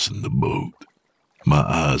passing the boat. My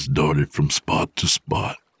eyes darted from spot to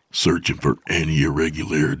spot, searching for any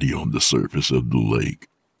irregularity on the surface of the lake.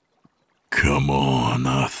 Come on,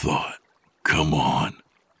 I thought. Come on.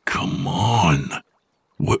 Come on.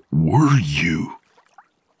 What were you?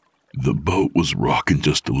 The boat was rocking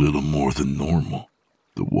just a little more than normal,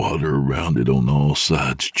 the water around it on all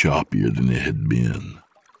sides choppier than it had been.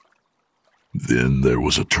 Then there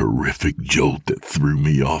was a terrific jolt that threw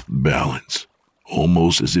me off balance,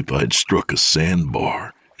 almost as if I'd struck a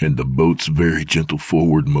sandbar, and the boat's very gentle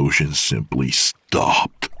forward motion simply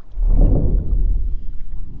stopped.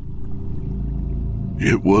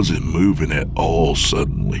 It wasn't moving at all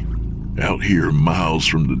suddenly. Out here, miles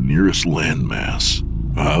from the nearest landmass,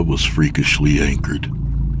 I was freakishly anchored,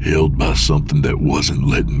 held by something that wasn't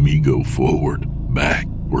letting me go forward, back,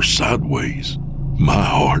 or sideways. My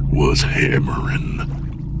heart was hammering.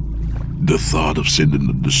 The thought of sending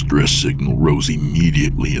a distress signal rose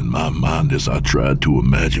immediately in my mind as I tried to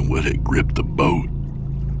imagine what had gripped the boat.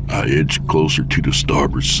 I edged closer to the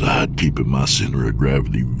starboard side, keeping my center of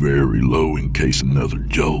gravity very low in case another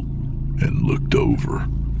jolt, and looked over.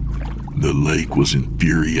 The lake was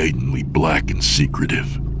infuriatingly black and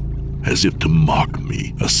secretive. As if to mock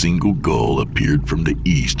me, a single gull appeared from the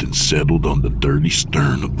east and settled on the dirty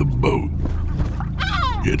stern of the boat.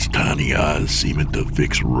 Its tiny eyes seeming to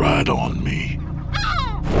fix right on me.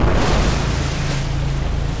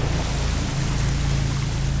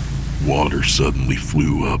 Water suddenly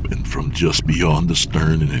flew up, and from just beyond the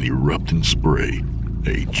stern in an erupting spray,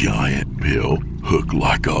 a giant, pale,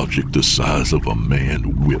 hook-like object the size of a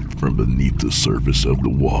man whipped from beneath the surface of the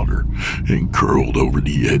water and curled over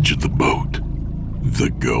the edge of the boat. The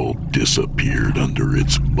gull disappeared under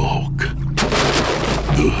its bulk.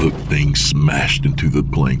 The hook thing smashed into the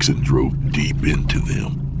planks and drove deep into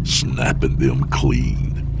them, snapping them clean.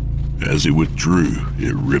 As it withdrew,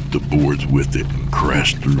 it ripped the boards with it and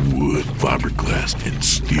crashed through wood, fiberglass, and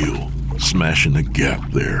steel, smashing a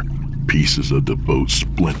gap there, pieces of the boat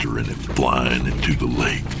splintering and flying into the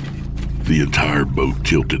lake. The entire boat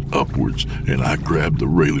tilted upwards, and I grabbed the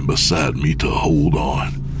railing beside me to hold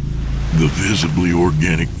on. The visibly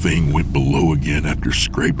organic thing went below again after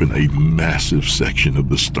scraping a massive section of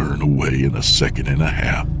the stern away in a second and a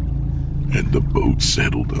half, and the boat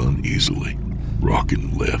settled uneasily,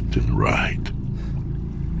 rocking left and right.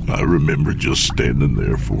 I remember just standing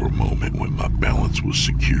there for a moment when my balance was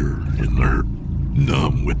secure, inert,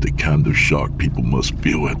 numb with the kind of shock people must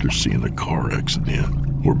feel after seeing a car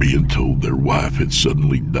accident or being told their wife had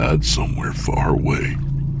suddenly died somewhere far away.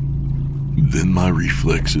 Then my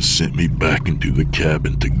reflexes sent me back into the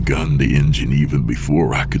cabin to gun the engine even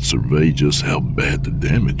before I could survey just how bad the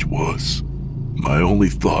damage was. My only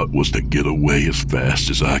thought was to get away as fast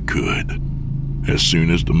as I could. As soon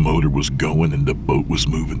as the motor was going and the boat was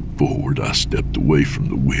moving forward, I stepped away from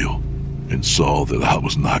the wheel and saw that I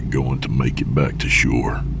was not going to make it back to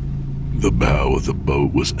shore. The bow of the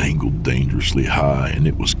boat was angled dangerously high, and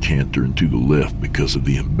it was cantering to the left because of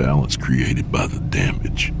the imbalance created by the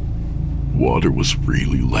damage. Water was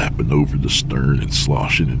freely lapping over the stern and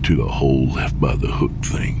sloshing into the hole left by the hook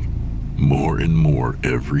thing, more and more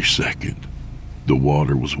every second. The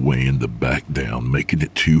water was weighing the back down, making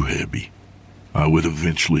it too heavy. I would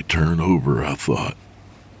eventually turn over, I thought.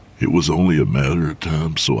 It was only a matter of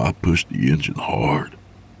time, so I pushed the engine hard.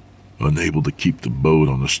 Unable to keep the boat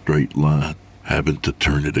on a straight line, having to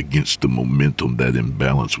turn it against the momentum that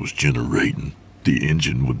imbalance was generating, the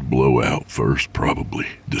engine would blow out first, probably,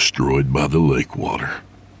 destroyed by the lake water.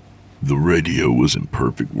 The radio was in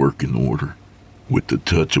perfect working order. With the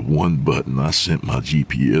touch of one button, I sent my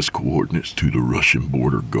GPS coordinates to the Russian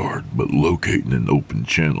border guard, but locating an open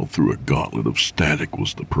channel through a gauntlet of static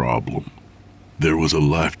was the problem. There was a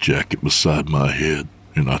life jacket beside my head,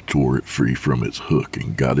 and I tore it free from its hook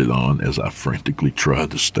and got it on as I frantically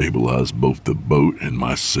tried to stabilize both the boat and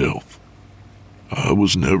myself. I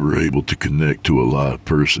was never able to connect to a live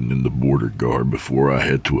person in the border guard before I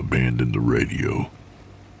had to abandon the radio.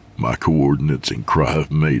 My coordinates and cry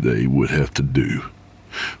of Mayday would have to do.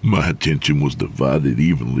 My attention was divided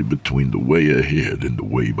evenly between the way ahead and the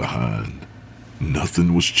way behind.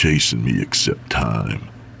 Nothing was chasing me except time.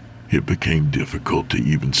 It became difficult to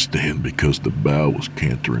even stand because the bow was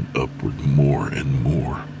cantering upward more and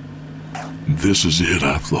more. This is it,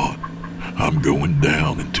 I thought. I'm going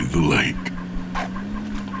down into the lake.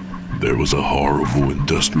 There was a horrible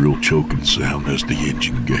industrial choking sound as the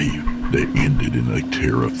engine gave that ended in a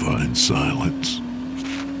terrifying silence.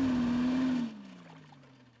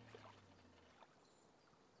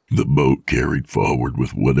 The boat carried forward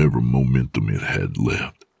with whatever momentum it had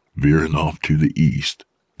left, veering off to the east,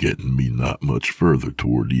 getting me not much further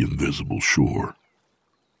toward the invisible shore.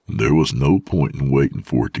 There was no point in waiting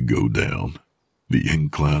for it to go down. The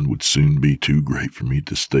incline would soon be too great for me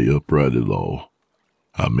to stay upright at all.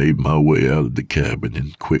 I made my way out of the cabin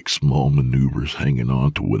in quick small maneuvers, hanging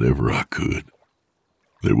on to whatever I could.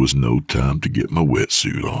 There was no time to get my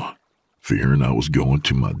wetsuit on. Fearing I was going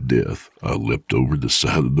to my death, I leapt over the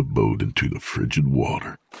side of the boat into the frigid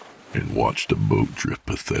water and watched the boat drift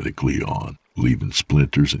pathetically on, leaving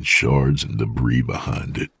splinters and shards and debris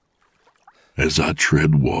behind it. As I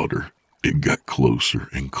tread water, it got closer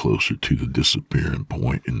and closer to the disappearing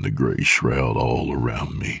point in the gray shroud all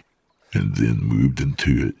around me, and then moved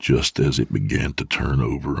into it just as it began to turn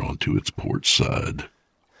over onto its port side.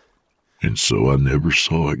 And so I never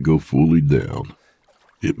saw it go fully down.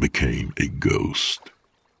 It became a ghost.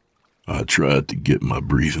 I tried to get my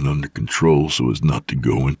breathing under control so as not to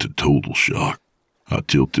go into total shock. I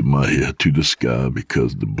tilted my head to the sky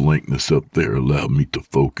because the blankness up there allowed me to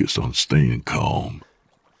focus on staying calm.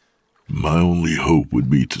 My only hope would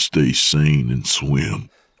be to stay sane and swim,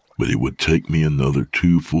 but it would take me another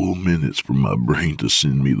 2 full minutes for my brain to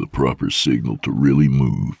send me the proper signal to really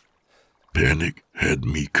move. Panic had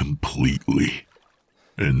me completely.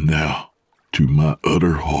 And now, to my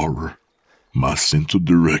utter horror, my sense of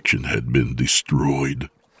direction had been destroyed.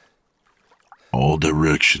 All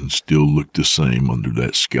directions still looked the same under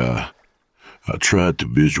that sky. I tried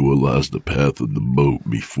to visualize the path of the boat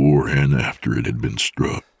before and after it had been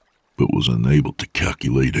struck, but was unable to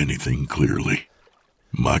calculate anything clearly.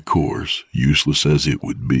 My course, useless as it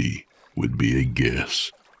would be a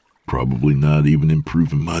guess, probably not even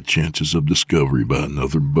improving my chances of discovery by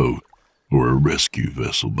another boat or a rescue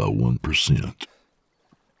vessel by 1%.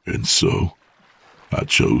 And so, I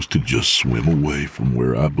chose to just swim away from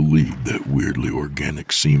where I believed that weirdly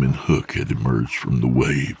organic seeming hook had emerged from the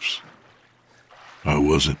waves. I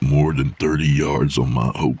wasn't more than 30 yards on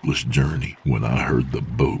my hopeless journey when I heard the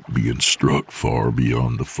boat being struck far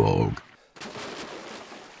beyond the fog.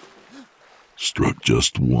 Struck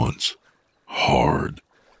just once, hard,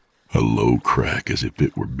 a low crack as if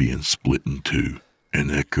it were being split in two.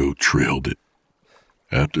 An echo trailed it.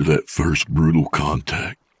 After that first brutal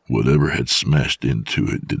contact, whatever had smashed into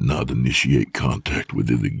it did not initiate contact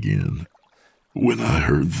with it again. When I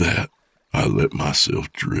heard that, I let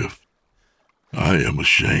myself drift. I am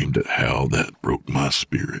ashamed at how that broke my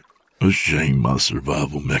spirit, ashamed my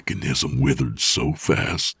survival mechanism withered so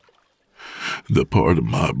fast. The part of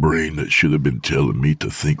my brain that should have been telling me to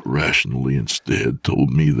think rationally instead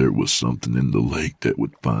told me there was something in the lake that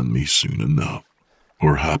would find me soon enough,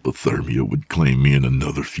 or hypothermia would claim me in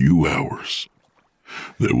another few hours.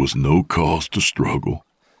 There was no cause to struggle.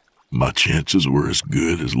 My chances were as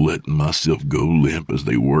good as letting myself go limp as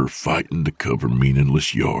they were fighting to cover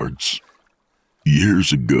meaningless yards.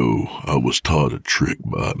 Years ago, I was taught a trick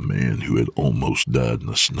by a man who had almost died in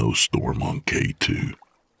a snowstorm on K2.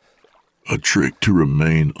 A trick to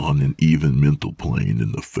remain on an even mental plane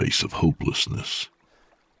in the face of hopelessness.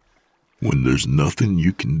 When there's nothing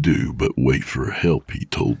you can do but wait for help, he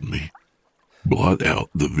told me, blot out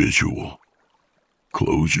the visual.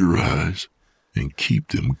 Close your eyes and keep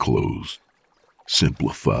them closed.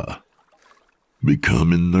 Simplify.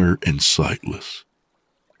 Become inert and sightless.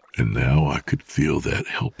 And now I could feel that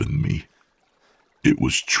helping me. It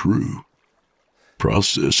was true.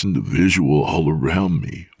 Processing the visual all around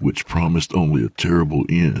me, which promised only a terrible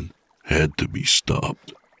end, had to be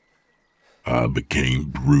stopped. I became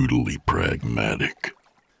brutally pragmatic.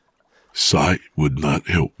 Sight would not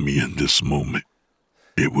help me in this moment.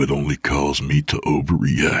 It would only cause me to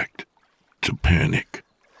overreact, to panic.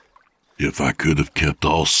 If I could have kept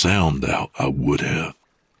all sound out, I would have.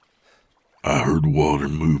 I heard water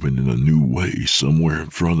moving in a new way somewhere in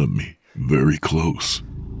front of me, very close.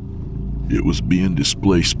 It was being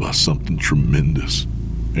displaced by something tremendous,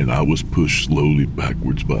 and I was pushed slowly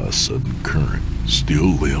backwards by a sudden current,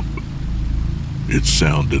 still limp. It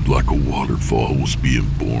sounded like a waterfall was being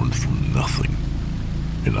born from nothing,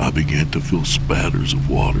 and I began to feel spatters of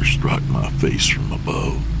water strike my face from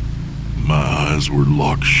above. My eyes were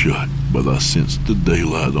locked shut, but I sensed the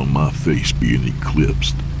daylight on my face being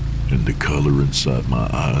eclipsed, and the color inside my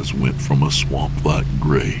eyes went from a swamp-like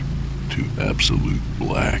gray to absolute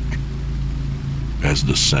black. As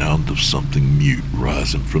the sound of something mute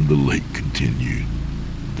rising from the lake continued,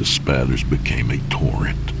 the spatters became a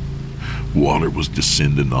torrent. Water was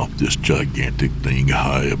descending off this gigantic thing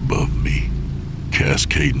high above me,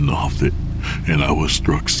 cascading off it, and I was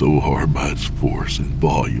struck so hard by its force and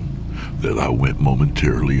volume that I went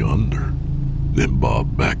momentarily under, then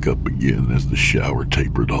bobbed back up again as the shower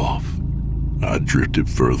tapered off. I drifted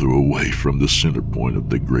further away from the center point of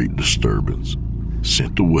the great disturbance,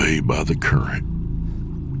 sent away by the current.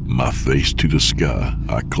 My face to the sky,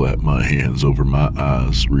 I clapped my hands over my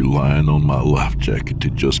eyes, relying on my life jacket to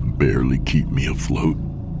just barely keep me afloat.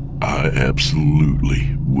 I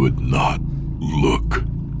absolutely would not look.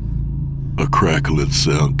 A crackling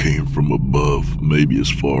sound came from above, maybe as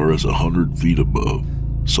far as 100 feet above,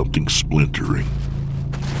 something splintering.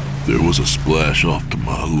 There was a splash off to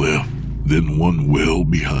my left, then one well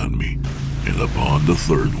behind me, and upon the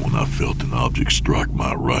third one I felt an object strike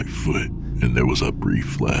my right foot, and there was a brief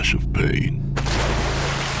flash of pain.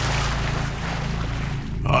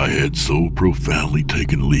 I had so profoundly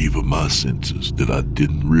taken leave of my senses that I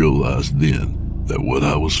didn't realize then that what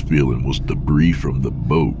I was feeling was debris from the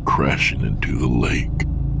boat crashing into the lake.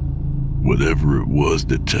 Whatever it was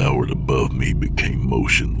that towered above me became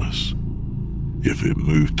motionless. If it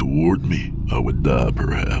moved toward me, I would die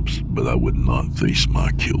perhaps, but I would not face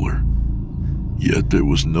my killer. Yet there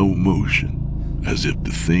was no motion, as if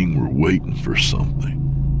the thing were waiting for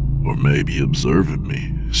something, or maybe observing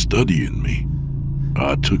me, studying me.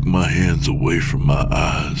 I took my hands away from my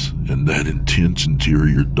eyes, and that intense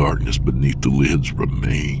interior darkness beneath the lids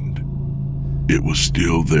remained. It was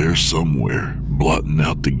still there somewhere, blotting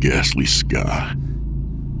out the ghastly sky.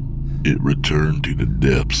 It returned to the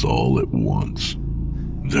depths all at once.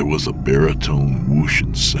 There was a baritone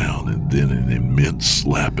whooshing sound and then an immense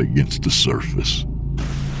slap against the surface.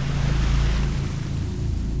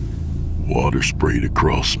 Water sprayed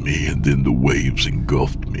across me, and then the waves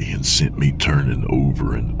engulfed me and sent me turning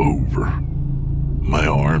over and over. My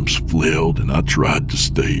arms flailed and I tried to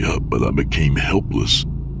stay up, but I became helpless,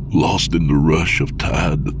 lost in the rush of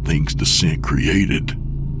tide the thing's descent created.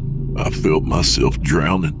 I felt myself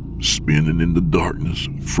drowning, spinning in the darkness,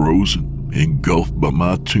 frozen, engulfed by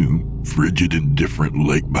my tomb, frigid, indifferent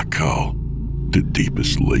Lake Baikal, the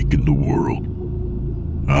deepest lake in the world.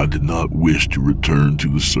 I did not wish to return to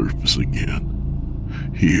the surface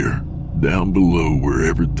again. Here, down below where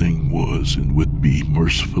everything was and would be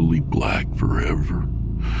mercifully black forever,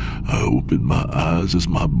 I opened my eyes as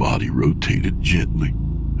my body rotated gently,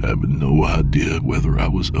 having no idea whether I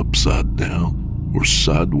was upside down or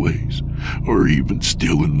sideways or even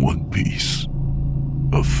still in one piece.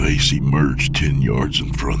 A face emerged 10 yards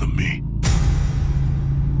in front of me.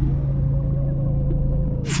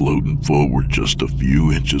 Floating forward just a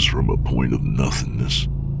few inches from a point of nothingness.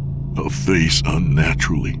 A face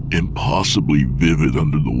unnaturally, impossibly vivid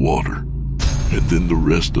under the water. And then the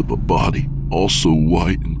rest of a body, also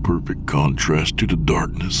white in perfect contrast to the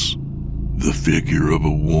darkness. The figure of a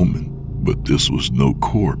woman, but this was no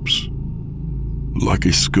corpse. Like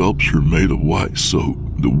a sculpture made of white soap,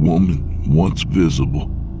 the woman, once visible,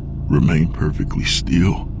 remained perfectly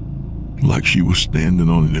still. Like she was standing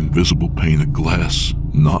on an invisible pane of glass,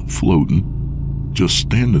 not floating, just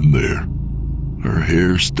standing there. Her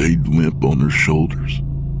hair stayed limp on her shoulders,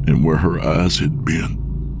 and where her eyes had been,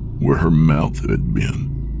 where her mouth had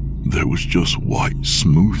been, there was just white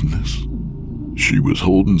smoothness. She was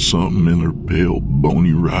holding something in her pale,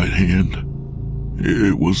 bony right hand.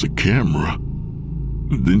 It was a camera.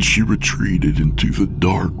 Then she retreated into the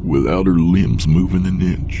dark without her limbs moving an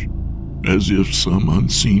inch, as if some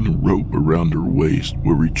unseen rope around her waist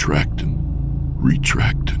were retracting,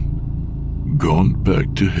 gone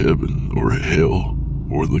back to heaven or hell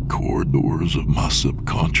or the corridors of my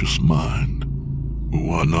subconscious mind.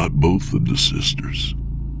 Why not both of the sisters?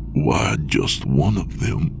 Why just one of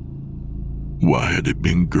them? Why had it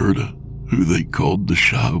been Gerda, who they called the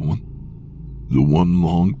Shy One, the one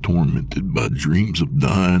long tormented by dreams of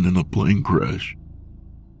dying in a plane crash?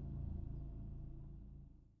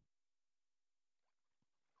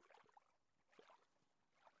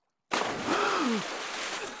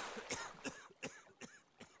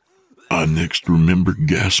 I next remembered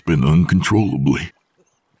gasping uncontrollably.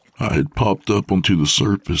 I had popped up onto the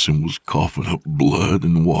surface and was coughing up blood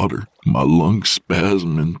and water, my lungs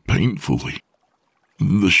spasming painfully.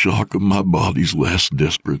 The shock of my body's last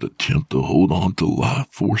desperate attempt to hold on to life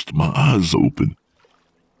forced my eyes open.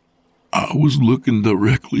 I was looking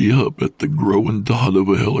directly up at the growing dot of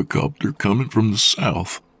a helicopter coming from the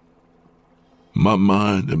south. My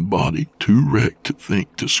mind and body too wrecked to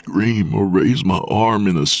think to scream or raise my arm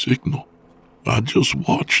in a signal. I just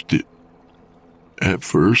watched it. At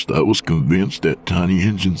first, I was convinced that tiny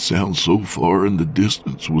engine sound so far in the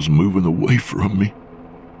distance was moving away from me.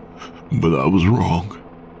 But I was wrong.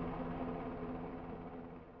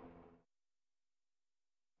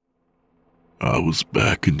 I was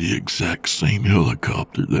back in the exact same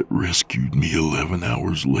helicopter that rescued me 11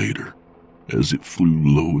 hours later, as it flew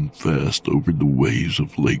low and fast over the waves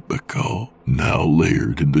of Lake Baikal, now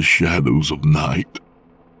layered in the shadows of night.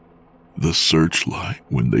 The searchlight,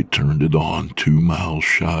 when they turned it on 2 miles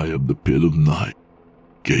shy of the pit of night,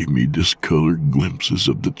 gave me discolored glimpses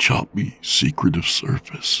of the choppy, secretive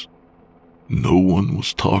surface. No one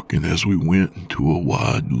was talking as we went into a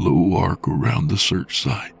wide, low arc around the search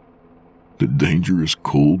site, the dangerous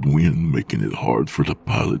cold wind making it hard for the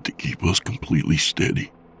pilot to keep us completely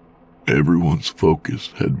steady. Everyone's focus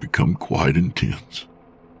had become quite intense.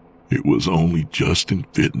 It was only just and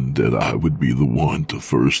fitting that I would be the one to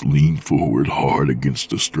first lean forward hard against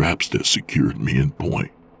the straps that secured me in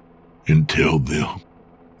point and tell them,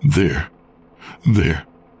 There,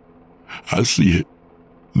 I see it.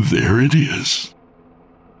 There it is.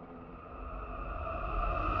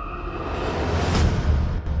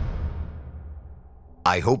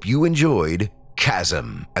 I hope you enjoyed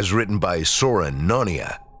Chasm, as written by Soren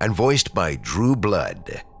Narnia and voiced by Drew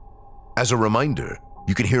Blood. As a reminder,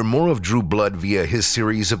 you can hear more of Drew Blood via his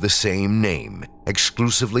series of the same name,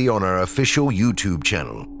 exclusively on our official YouTube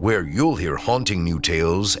channel, where you'll hear haunting new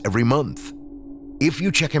tales every month. If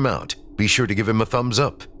you check him out, be sure to give him a thumbs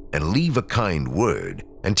up and leave a kind word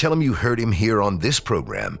and tell him you heard him here on this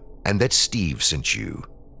program and that Steve sent you.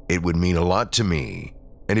 It would mean a lot to me.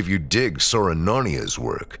 And if you dig Soren Narnia's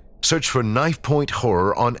work, search for Knife Point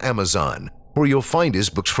Horror on Amazon, where you'll find his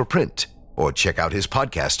books for print, or check out his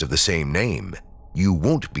podcast of the same name. You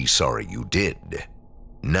won't be sorry you did.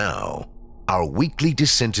 Now, our weekly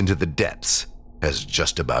descent into the depths has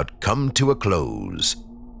just about come to a close.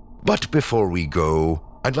 But before we go,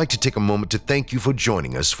 I'd like to take a moment to thank you for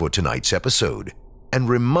joining us for tonight's episode and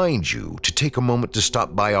remind you to take a moment to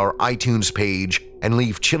stop by our iTunes page and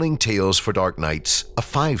leave Chilling Tales for Dark Nights a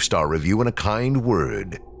 5-star review and a kind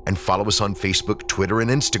word, and follow us on Facebook, Twitter, and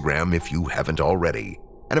Instagram if you haven't already.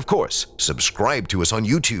 And of course, subscribe to us on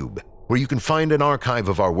YouTube, where you can find an archive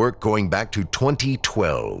of our work going back to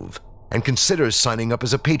 2012. And consider signing up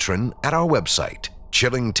as a patron at our website,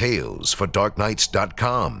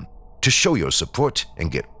 chillingtalesfordarknights.com, to show your support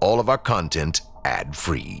and get all of our content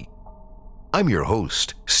ad-free. I'm your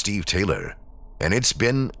host, Steve Taylor, and it's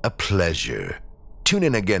been a pleasure. Tune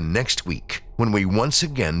in again next week when we once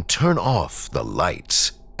again turn off the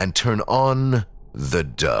lights and turn on the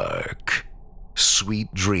dark.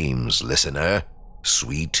 Sweet dreams, listener.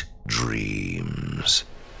 Sweet dreams.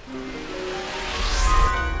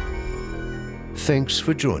 Thanks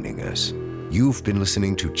for joining us. You've been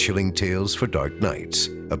listening to Chilling Tales for Dark Nights,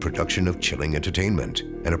 a production of Chilling Entertainment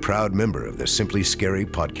and a proud member of the Simply Scary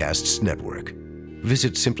Podcasts Network.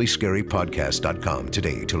 Visit simplyscarypodcast.com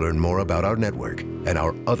today to learn more about our network and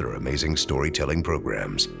our other amazing storytelling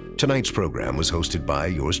programs. Tonight's program was hosted by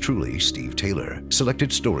yours truly, Steve Taylor.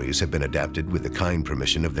 Selected stories have been adapted with the kind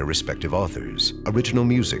permission of their respective authors. Original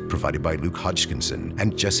music provided by Luke Hodgkinson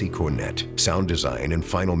and Jesse Cornett. Sound design and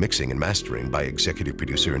final mixing and mastering by executive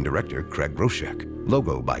producer and director Craig Roshek.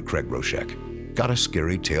 Logo by Craig Roshek. Got a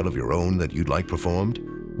scary tale of your own that you'd like performed?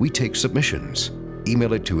 We take submissions.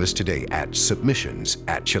 Email it to us today at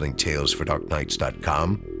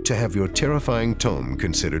submissions@chillingtalesfordarknights.com to have your terrifying tome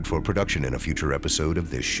considered for production in a future episode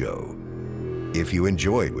of this show. If you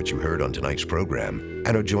enjoyed what you heard on tonight's program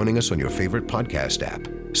and are joining us on your favorite podcast app,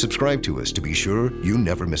 subscribe to us to be sure you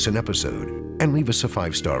never miss an episode, and leave us a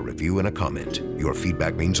 5-star review and a comment. Your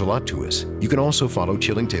feedback means a lot to us. You can also follow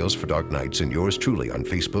Chilling Tales for Dark Nights and yours truly on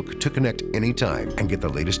Facebook to connect anytime and get the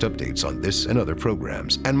latest updates on this and other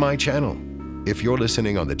programs and my channel. If you're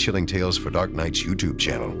listening on the Chilling Tales for Dark Nights YouTube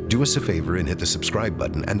channel, do us a favor and hit the subscribe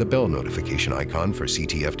button and the bell notification icon for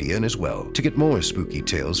CTFDN as well to get more spooky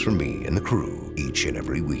tales from me and the crew each and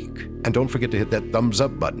every week. And don't forget to hit that thumbs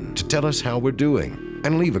up button to tell us how we're doing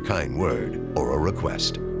and leave a kind word or a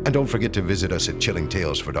request. And don't forget to visit us at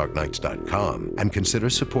chillingtalesfordarknights.com and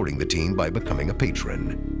consider supporting the team by becoming a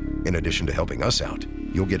patron. In addition to helping us out,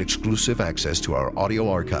 you'll get exclusive access to our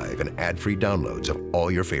audio archive and ad-free downloads of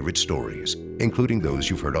all your favorite stories, including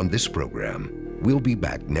those you've heard on this program. We'll be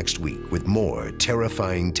back next week with more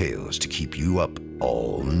terrifying tales to keep you up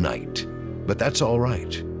all night. But that's all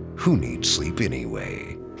right. Who needs sleep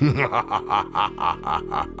anyway?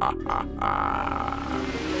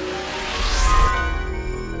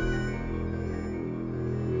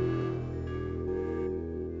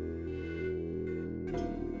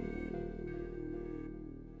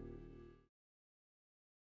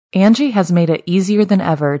 Angie has made it easier than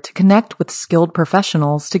ever to connect with skilled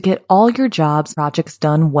professionals to get all your jobs projects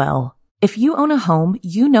done well. If you own a home,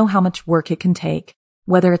 you know how much work it can take,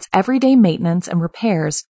 whether it's everyday maintenance and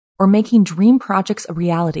repairs or making dream projects a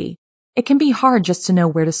reality. It can be hard just to know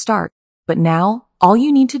where to start, but now all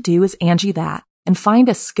you need to do is Angie that and find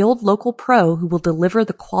a skilled local pro who will deliver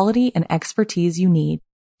the quality and expertise you need.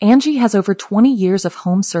 Angie has over 20 years of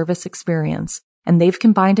home service experience, and they've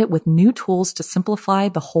combined it with new tools to simplify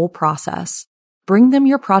the whole process. Bring them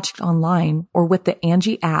your project online or with the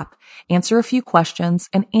Angie app, answer a few questions,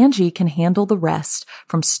 and Angie can handle the rest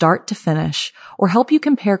from start to finish, or help you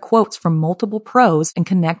compare quotes from multiple pros and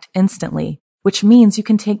connect instantly, which means you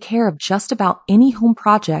can take care of just about any home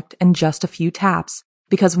project in just a few taps.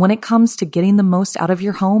 Because when it comes to getting the most out of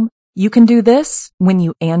your home, you can do this when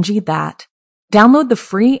you Angie that. Download the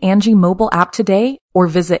free Angie mobile app today or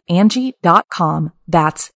visit Angie.com.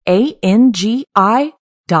 That's ANGI.com.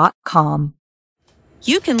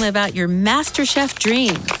 You can live out your MasterChef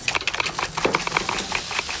dreams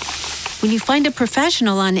when you find a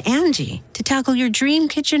professional on Angie to tackle your dream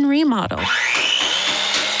kitchen remodel.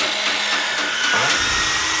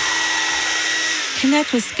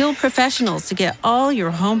 Connect with skilled professionals to get all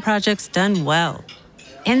your home projects done well.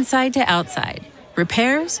 Inside to outside,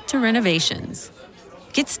 repairs to renovations.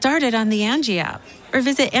 Get started on the Angie app or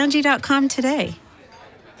visit Angie.com today.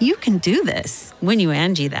 You can do this when you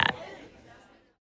Angie that.